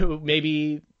that.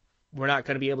 Maybe we're not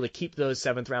going to be able to keep those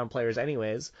 7th round players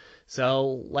anyways.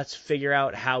 So let's figure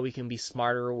out how we can be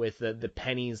smarter with the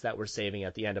pennies that we're saving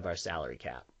at the end of our salary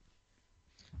cap.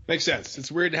 Makes sense.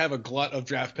 It's weird to have a glut of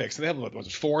draft picks. They have,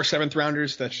 4 7th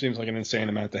rounders? That seems like an insane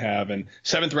amount to have. And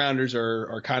 7th rounders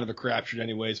are kind of a crapshoot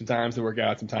anyway. Sometimes they work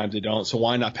out, sometimes they don't. So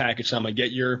why not package some and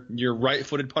get your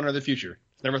right-footed punter of the future?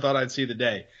 Never thought I'd see the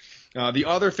day. The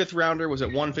other 5th rounder was at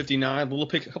 159,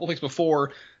 a couple picks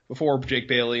before Jake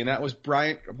Bailey, and that was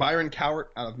Byron Cowart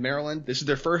out of Maryland. This is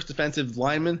their first defensive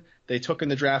lineman they took in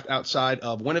the draft outside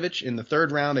of Winovich in the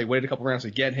 3rd round. They waited a couple rounds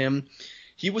to get him.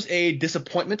 He was a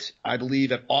disappointment, I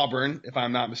believe, at Auburn, if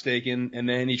I'm not mistaken, and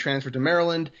then he transferred to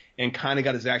Maryland and kind of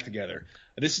got his act together.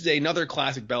 This is another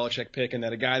classic Belichick pick, and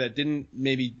that a guy that didn't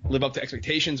maybe live up to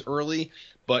expectations early,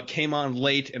 but came on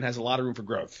late and has a lot of room for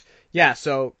growth. Yeah,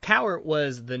 so Cowart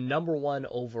was the number 1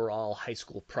 overall high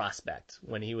school prospect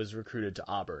when he was recruited to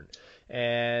Auburn.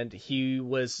 And he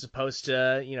was supposed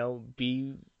to,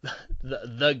 be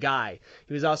the guy.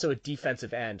 He was also a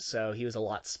defensive end, so he was a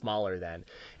lot smaller then.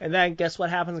 And then guess what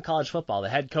happens in college football? The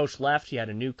head coach left. He had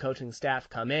a new coaching staff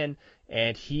come in,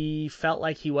 and he felt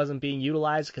like he wasn't being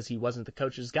utilized because he wasn't the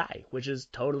coach's guy, which is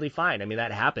totally fine. I mean,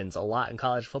 that happens a lot in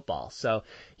college football. So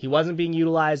he wasn't being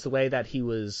utilized the way that he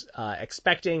was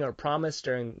expecting or promised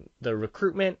during the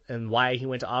recruitment and why he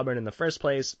went to Auburn in the first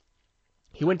place.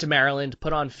 He went to Maryland,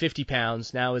 put on 50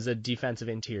 pounds, now is a defensive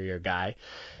interior guy.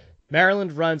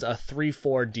 Maryland runs a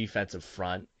 3-4 defensive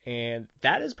front, and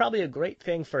that is probably a great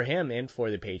thing for him and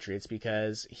for the Patriots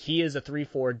because he is a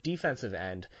 3-4 defensive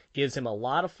end, gives him a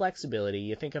lot of flexibility.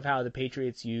 You think of how the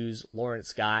Patriots use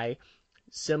Lawrence Guy,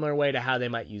 similar way to how they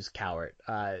might use Cowart.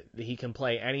 He can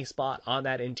play any spot on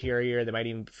that interior. They might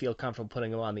even feel comfortable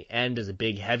putting him on the end as a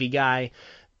big, heavy guy.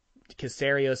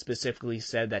 Caserio specifically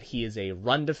said that he is a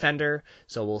run defender,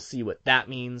 so we'll see what that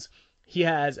means. He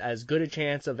has as good a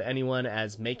chance of anyone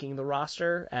as making the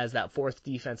roster as that 4th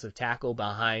defensive tackle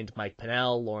behind Mike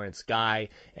Pennell, Lawrence Guy,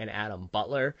 and Adam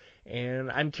Butler.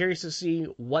 And I'm curious to see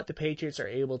what the Patriots are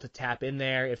able to tap in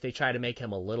there. If they try to make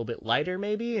him a little bit lighter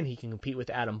maybe, and he can compete with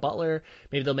Adam Butler,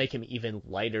 maybe they'll make him even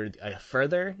lighter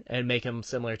further and make him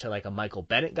similar to like a Michael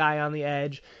Bennett guy on the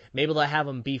edge. Maybe they'll have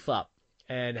him beef up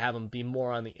and have him be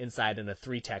more on the inside in a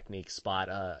 3 technique spot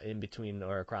in between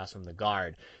or across from the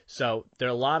guard. So there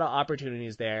are a lot of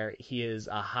opportunities there. He is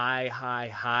a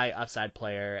high upside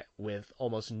player with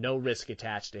almost no risk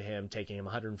attached to him, taking him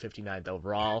 159th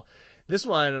overall. This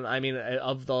one, I mean,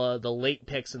 of the late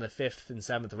picks in the 5th and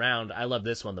 7th round, I love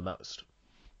this one the most.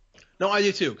 No, I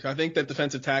do too. I think that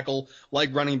defensive tackle,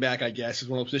 like running back, I guess, is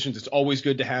one of those positions it's always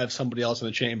good to have somebody else in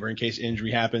the chamber in case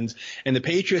injury happens. And the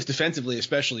Patriots defensively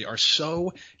especially are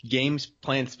so game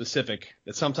plan specific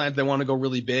that sometimes they want to go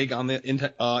really big on the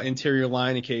interior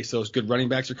line in case those good running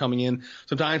backs are coming in.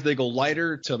 Sometimes they go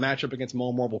lighter to match up against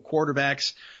more mobile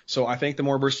quarterbacks. So I think the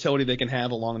more versatility they can have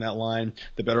along that line,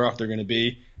 the better off they're going to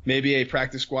be. Maybe a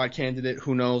practice squad candidate.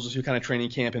 Who knows what kind of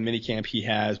training camp and mini camp he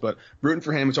has. But rooting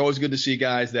for him, it's always good to see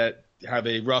guys that have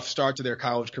a rough start to their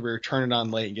college career, turn it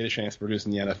on late, and get a chance to produce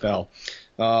in the NFL.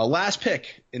 Last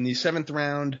pick in the 7th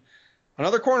round,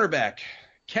 another cornerback,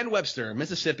 Ken Webster,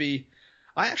 Mississippi.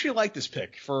 I actually like this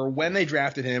pick for when they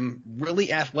drafted him.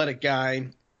 Really athletic guy,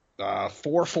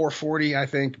 4.40, I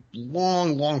think.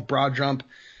 Long, broad jump.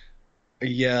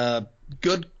 A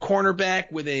good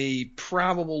cornerback with a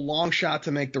probable long shot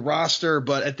to make the roster,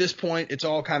 but at this point, it's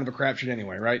all kind of a crapshoot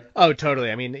anyway, right? Oh,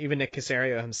 totally. I mean, even Nick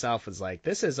Caserio himself was like,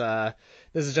 this is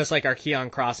just like our Keon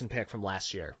Crossan pick from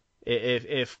last year.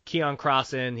 If Keon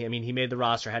Crossan, I mean, he made the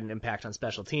roster, had an impact on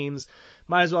special teams,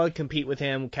 might as well compete with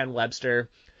him, Ken Webster.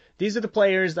 These are the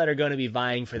players that are going to be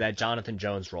vying for that Jonathan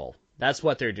Jones role. That's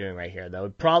what they're doing right here. They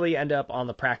would probably end up on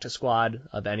the practice squad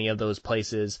of any of those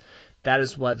places. That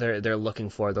is what they're looking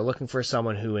for. They're looking for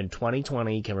someone who in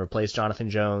 2020 can replace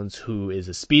Jonathan Jones, who is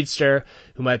a speedster,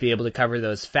 who might be able to cover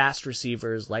those fast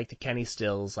receivers like the Kenny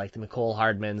Stills, like the Mecole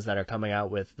Hardmans that are coming out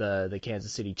with the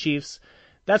Kansas City Chiefs.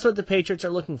 That's what the Patriots are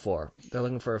looking for. They're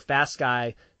looking for a fast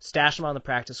guy, stash him on the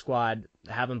practice squad,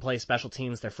 have him play special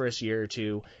teams their first year or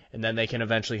two, and then they can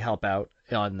eventually help out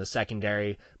on the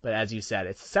secondary. But as you said,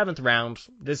 it's the 7th round.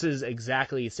 This is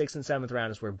exactly 6th and 7th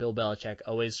round is where Bill Belichick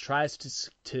always tries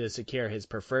to secure his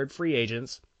preferred free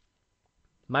agents.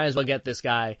 Might as well get this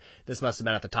guy. This must have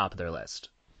been at the top of their list.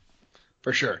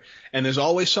 For sure. And there's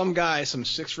always some guy, some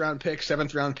 6th round pick,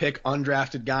 7th round pick,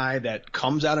 undrafted guy that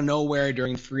comes out of nowhere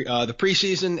during the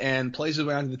preseason and plays his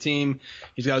way onto the team.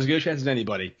 He's got as good a chance as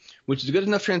anybody, which is a good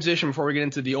enough transition before we get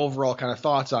into the overall kind of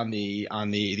thoughts on the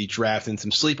draft and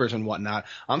some sleepers and whatnot.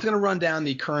 I'm just going to run down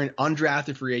the current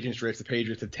undrafted free agents rates the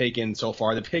Patriots have taken so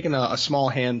far. They've taken a small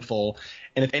handful.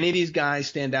 And if any of these guys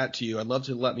stand out to you, I'd love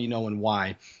to let me know and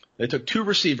why. They took 2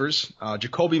 receivers,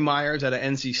 Jacoby Myers out of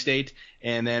NC State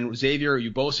and then Xavier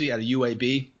Ubosi out of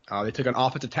UAB. They took an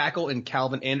offensive tackle in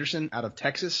Calvin Anderson out of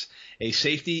Texas, a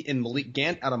safety in Malik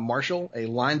Gant out of Marshall, a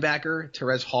linebacker,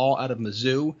 Terez Hall out of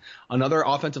Mizzou, another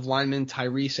offensive lineman,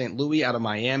 Tyree St. Louis out of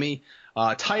Miami,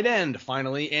 tight end,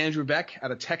 finally, Andrew Beck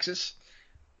out of Texas,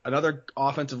 another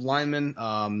offensive lineman,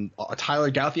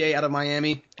 Tyler Gauthier out of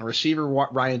Miami, a receiver,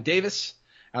 Ryan Davis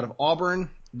out of Auburn,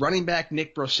 running back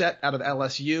Nick Brossette out of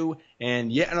LSU,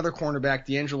 and yet another cornerback,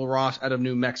 D'Angelo Ross out of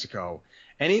New Mexico.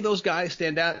 Any of those guys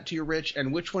stand out to you, Rich?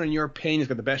 And which one, in your opinion, has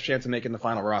got the best chance of making the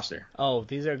final roster? Oh,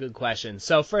 these are good questions.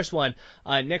 So first one,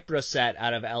 Nick Brossette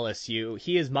out of LSU.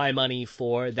 He is my money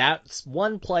for that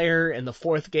one player in the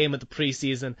 4th game of the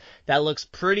preseason that looks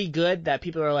pretty good, that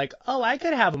people are like, oh, I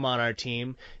could have him on our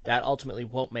team. That ultimately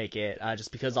won't make it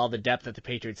just because all the depth that the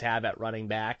Patriots have at running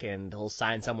back, and he'll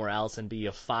sign somewhere else and be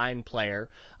a fine player.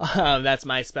 That's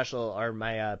my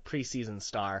preseason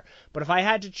star. But if I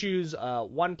had to choose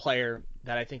one player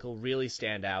that I think will really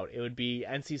stand out, it would be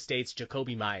NC State's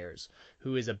Jacoby Myers,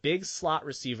 who is a big slot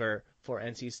receiver for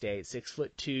NC State,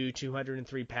 6'2",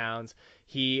 203 pounds.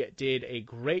 He did a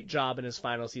great job in his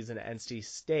final season at NC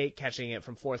State, catching it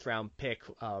from 4th round pick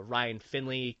Ryan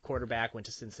Finley, quarterback, went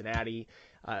to Cincinnati.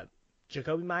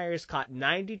 Jacoby Myers caught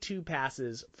 92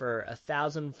 passes for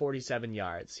 1,047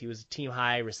 yards. He was a team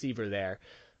high receiver there.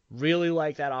 Really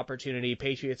like that opportunity.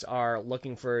 Patriots are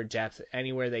looking for depth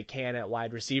anywhere they can at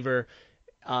wide receiver.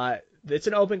 It's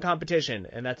an open competition,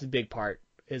 and that's a big part,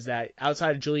 is that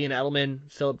outside of Julian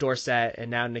Edelman, Philip Dorsett,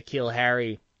 and now N'Keal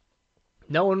Harry,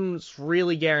 no one's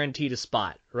really guaranteed a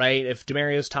spot, right? If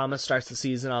Demaryius Thomas starts the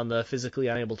season on the physically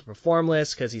unable to perform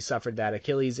list because he suffered that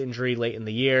Achilles injury late in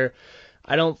the year,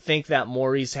 I don't think that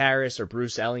Maurice Harris or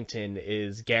Bruce Ellington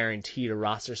is guaranteed a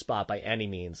roster spot by any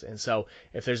means. And so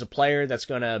if there's a player that's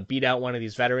going to beat out one of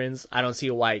these veterans, I don't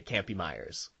see why it can't be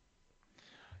Myers.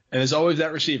 And there's always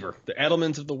that receiver. The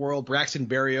Edelmans of the world. Braxton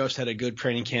Berrios had a good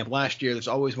training camp last year. There's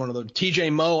always one of those.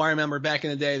 TJ Moe, I remember back in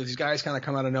the day. These guys kind of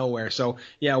come out of nowhere. So,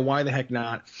 yeah, why the heck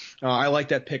not? I like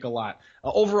that pick a lot.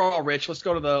 Overall, Rich, let's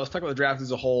talk about the draft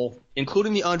as a whole,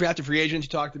 including the undrafted free agents. You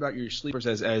talked about your sleepers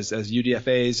as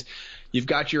UDFAs. You've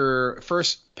got your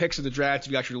first picks of the draft.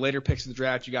 You've got your later picks of the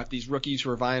draft. You got these rookies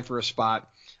who are vying for a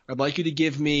spot. I'd like you to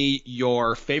give me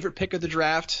your favorite pick of the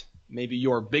draft, maybe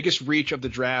your biggest reach of the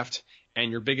draft, and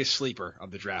your biggest sleeper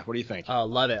of the draft. What do you think? Oh,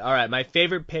 love it. All right, my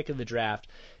favorite pick of the draft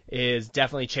is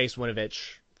definitely Chase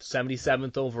Winovich,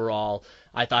 77th overall.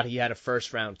 I thought he had a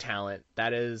first-round talent.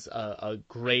 That is a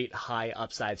great high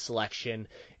upside selection,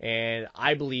 and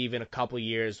I believe in a couple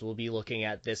years we'll be looking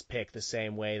at this pick the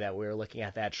same way that we were looking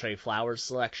at that Trey Flowers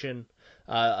selection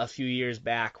a few years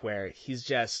back, where he's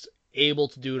just able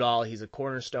to do it all. He's a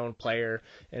cornerstone player,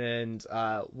 and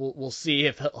we'll see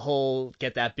if he'll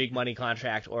get that big money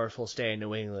contract or if he'll stay in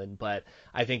New England. But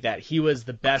I think that he was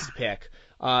the best pick.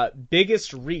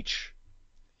 Biggest reach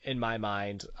in my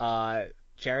mind,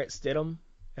 Jarrett Stidham.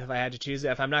 If I had to choose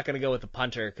it, if I'm not going to go with the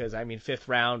punter, because I mean 5th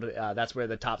round, that's where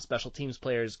the top special teams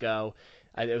players go.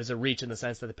 It was a reach in the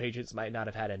sense that the Patriots might not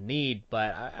have had a need,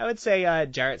 but I would say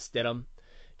Jarrett Stidham.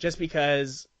 just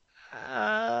because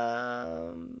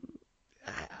I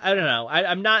don't know.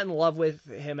 I'm not in love with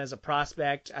him as a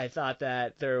prospect. I thought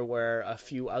that there were a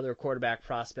few other quarterback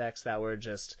prospects that were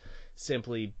just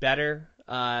simply better,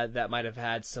 that might have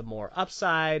had some more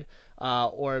upside,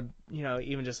 or,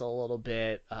 even just a little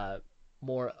bit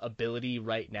more ability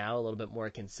right now, a little bit more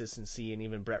consistency, and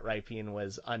even Brett Rypien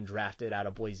was undrafted out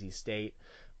of Boise State.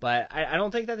 But I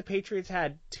don't think that the Patriots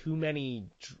had too many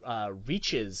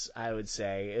reaches, I would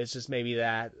say. It's just maybe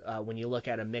that when you look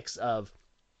at a mix of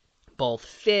both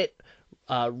fit,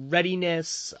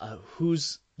 readiness,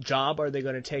 whose job are they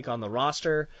going to take on the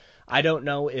roster. I don't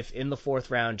know if in the 4th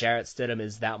round Jarrett Stidham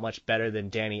is that much better than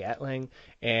Danny Etling,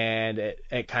 and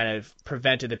it kind of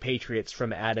prevented the Patriots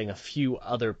from adding a few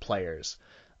other players.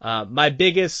 My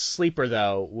biggest sleeper,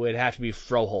 though, would have to be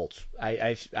Froholt.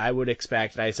 I would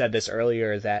expect, and I said this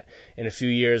earlier, that in a few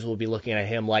years we'll be looking at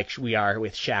him like we are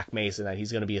with Shaq Mason, that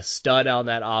he's going to be a stud on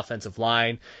that offensive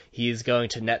line. He's going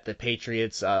to net the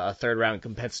Patriots a 3rd-round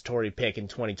compensatory pick in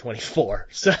 2024.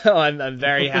 So I'm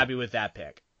very happy with that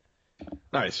pick.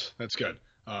 Nice. That's good.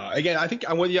 Again, I think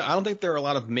I'm with you. I don't think there are a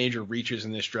lot of major reaches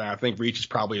in this draft. I think reach is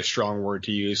probably a strong word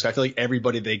to use. I feel like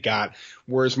everybody they got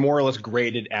was more or less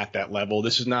graded at that level.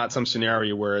 This is not some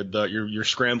scenario where you're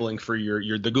scrambling for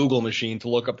the Google machine to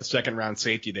look up the 2nd round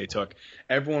safety they took.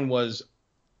 Everyone was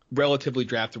relatively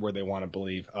drafted where they want to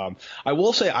believe. I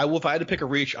will say, if I had to pick a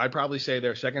reach, I'd probably say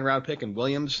their 2nd round pick in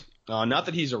Williams. Not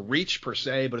that he's a reach per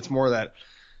se, but it's more that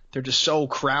they're just so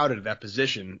crowded at that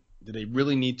position. Do they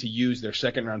really need to use their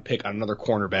 2nd round pick on another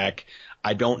cornerback?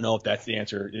 I don't know if that's the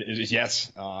answer. Is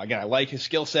yes. Again, I like his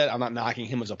skill set. I'm not knocking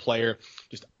him as a player.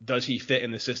 Just does he fit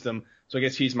in the system? So I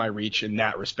guess he's my reach in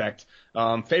that respect.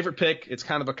 Favorite pick, it's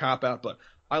kind of a cop-out, but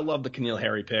I love the N'Keal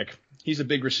Harry pick. He's a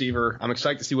big receiver. I'm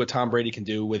excited to see what Tom Brady can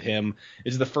do with him.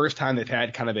 This is the first time they've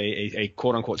had kind of a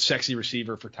quote-unquote sexy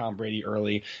receiver for Tom Brady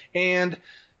early. And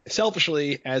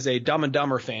selfishly, as a Dumb and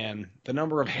Dumber fan, the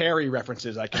number of Harry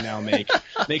references I can now make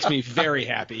makes me very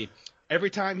happy.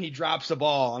 Every time he drops the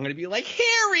ball, I'm going to be like,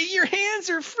 Harry, your hands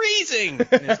are freezing.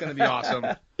 And it's going to be awesome.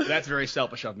 That's very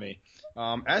selfish of me.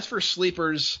 As for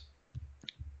sleepers,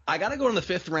 I got to go in the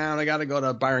 5th round. I got to go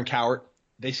to Byron Cowart.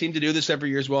 They seem to do this every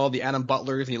year as well. The Adam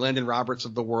Butlers, the Landon Roberts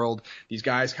of the world. These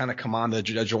guys kind of come on, the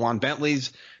Jawan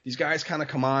Bentleys. These guys kind of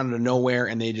come on out of nowhere,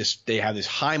 and they have this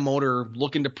high motor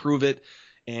looking to prove it.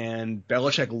 And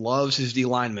Belichick loves his D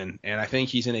linemen, and I think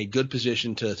he's in a good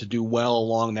position to do well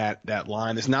along that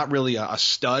line. There's not really a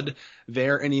stud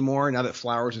there anymore now that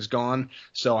Flowers is gone.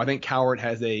 So I think Cowart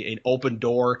has an open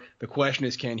door. The question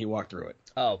is, can he walk through it?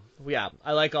 Oh, yeah,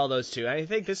 I like all those too. I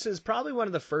think this is probably one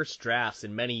of the first drafts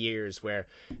in many years where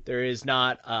there is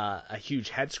not a huge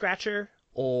head scratcher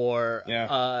or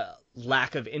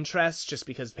lack of interest just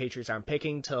because the Patriots aren't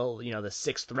picking till the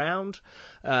 6th round,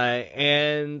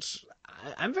 and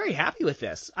I'm very happy with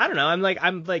this. I don't know.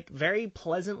 I'm very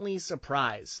pleasantly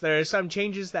surprised. There are some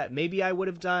changes that maybe I would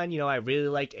have done. I really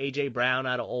liked A.J. Brown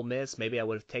out of Ole Miss. Maybe I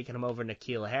would have taken him over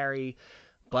N'Keal Harry.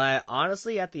 But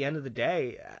honestly, at the end of the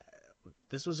day,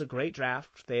 this was a great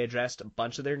draft. They addressed a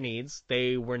bunch of their needs.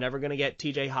 They were never going to get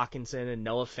T.J. Hawkinson and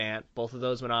Noah Fant. Both of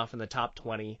those went off in the top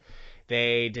 20.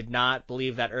 They did not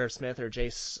believe that Irv Smith or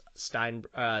Jace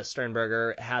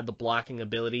Sternberger had the blocking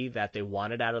ability that they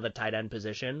wanted out of the tight end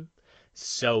position.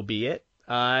 So be it.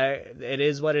 It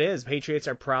is what it is. Patriots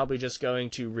are probably just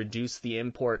going to reduce the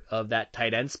import of that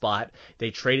tight end spot.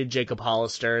 They traded Jacob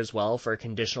Hollister as well for a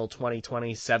conditional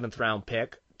 2020 7th round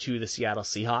pick to the Seattle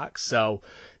Seahawks. So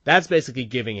that's basically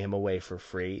giving him away for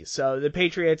free. So the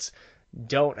Patriots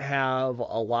don't have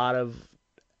a lot of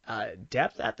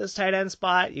depth at this tight end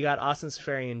spot. You got Austin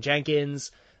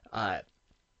Seferian-Jenkins.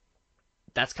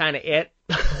 That's kind of it.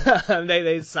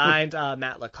 They signed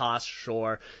Matt Lacoste,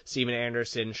 sure. Steven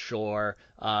Anderson, sure.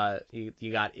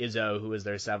 You got Izzo, who was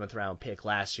their 7th round pick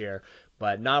last year,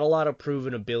 but not a lot of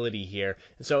proven ability here.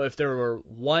 And so if there were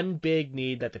one big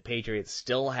need that the Patriots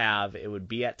still have, it would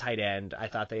be at tight end. I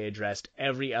thought they addressed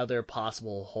every other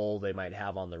possible hole they might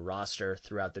have on the roster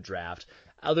throughout the draft.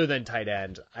 Other than tight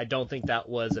end, I don't think that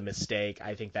was a mistake.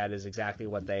 I think that is exactly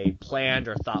what they planned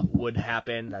or thought would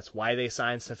happen. That's why they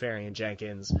signed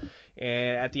Seferian-Jenkins.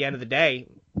 And at the end of the day,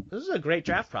 this is a great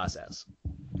draft process.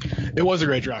 It was a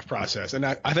great draft process. And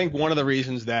I think one of the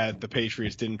reasons that the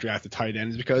Patriots didn't draft a tight end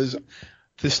is because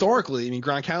historically,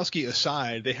 Gronkowski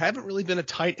aside, they haven't really been a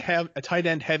tight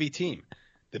end heavy team.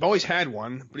 They've always had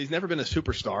one, but he's never been a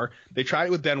superstar. They tried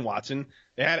it with Ben Watson.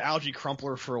 They had Algie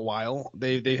Crumpler for a while.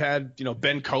 They had,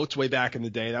 Ben Coates way back in the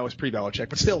day. That was pre-Belichick.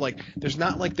 But still,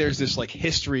 there's this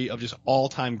history of just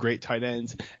all-time great tight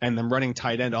ends and them running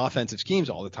tight end offensive schemes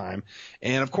all the time.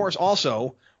 And, of course,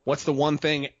 also, what's the one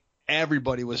thing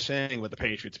everybody was saying with the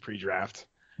Patriots pre-draft?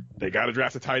 They got to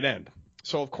draft a tight end.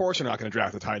 So, of course, they're not going to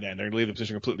draft a tight end. They're going to leave the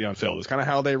position completely unfilled. It's kind of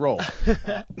how they roll.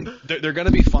 They're going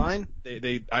to be fine.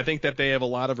 I think that they have a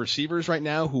lot of receivers right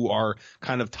now who are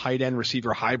kind of tight end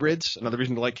receiver hybrids. Another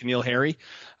reason to like N'Keal Harry.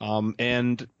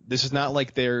 And this is not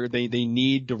like they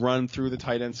need to run through the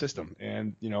tight end system.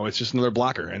 And, it's just another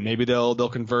blocker. And maybe they'll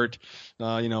convert,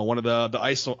 one of the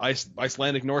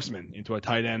Icelandic Norsemen into a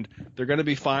tight end. They're going to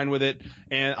be fine with it.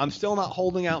 And I'm still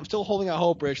holding out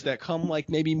hope, Rich, that come like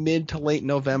maybe mid to late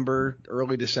November,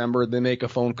 early December, they make a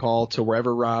phone call to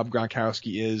wherever Rob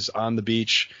Gronkowski is on the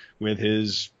beach with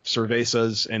his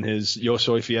cervezas and his Yo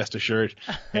Soy Fiesta shirt,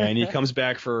 and he comes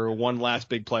back for one last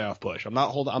big playoff push. I'm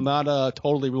not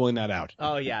totally ruling that out.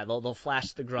 Oh yeah, they'll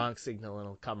flash the Gronk signal and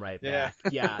it'll come right back.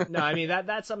 Yeah. No, I mean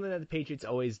that's something that the Patriots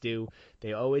always do.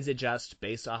 They always adjust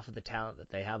based off of the talent that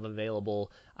they have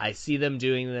available. I see them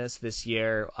doing this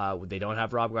year. They don't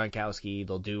have Rob Gronkowski.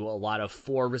 They'll do a lot of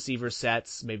 4 receiver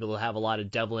sets. Maybe they'll have a lot of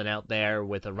Devlin out there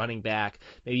with a running back,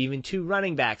 maybe even 2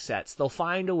 running back sets. They'll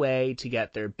find a way to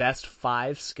get their best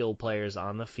 5 skill players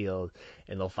on the field,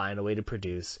 and they'll find a way to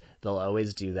produce. They'll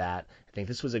always do that. I think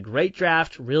this was a great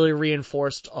draft, really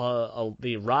reinforced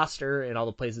the roster in all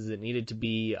the places it needed to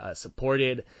be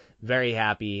supported. Very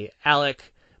happy. Alec,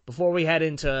 before we head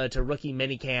into rookie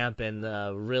minicamp and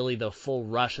really the full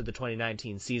rush of the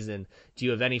 2019 season, do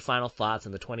you have any final thoughts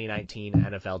on the 2019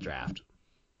 NFL Draft?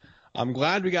 I'm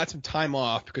glad we got some time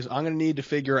off because I'm going to need to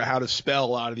figure out how to spell a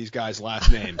lot of these guys'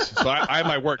 last names. So I have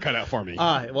my work cut out for me.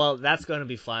 Well, that's going to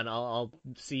be fun. I'll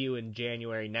see you in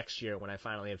January next year when I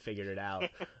finally have figured it out.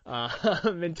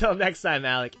 Until next time,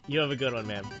 Alec, you have a good one,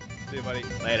 man. See you, buddy.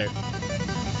 Later.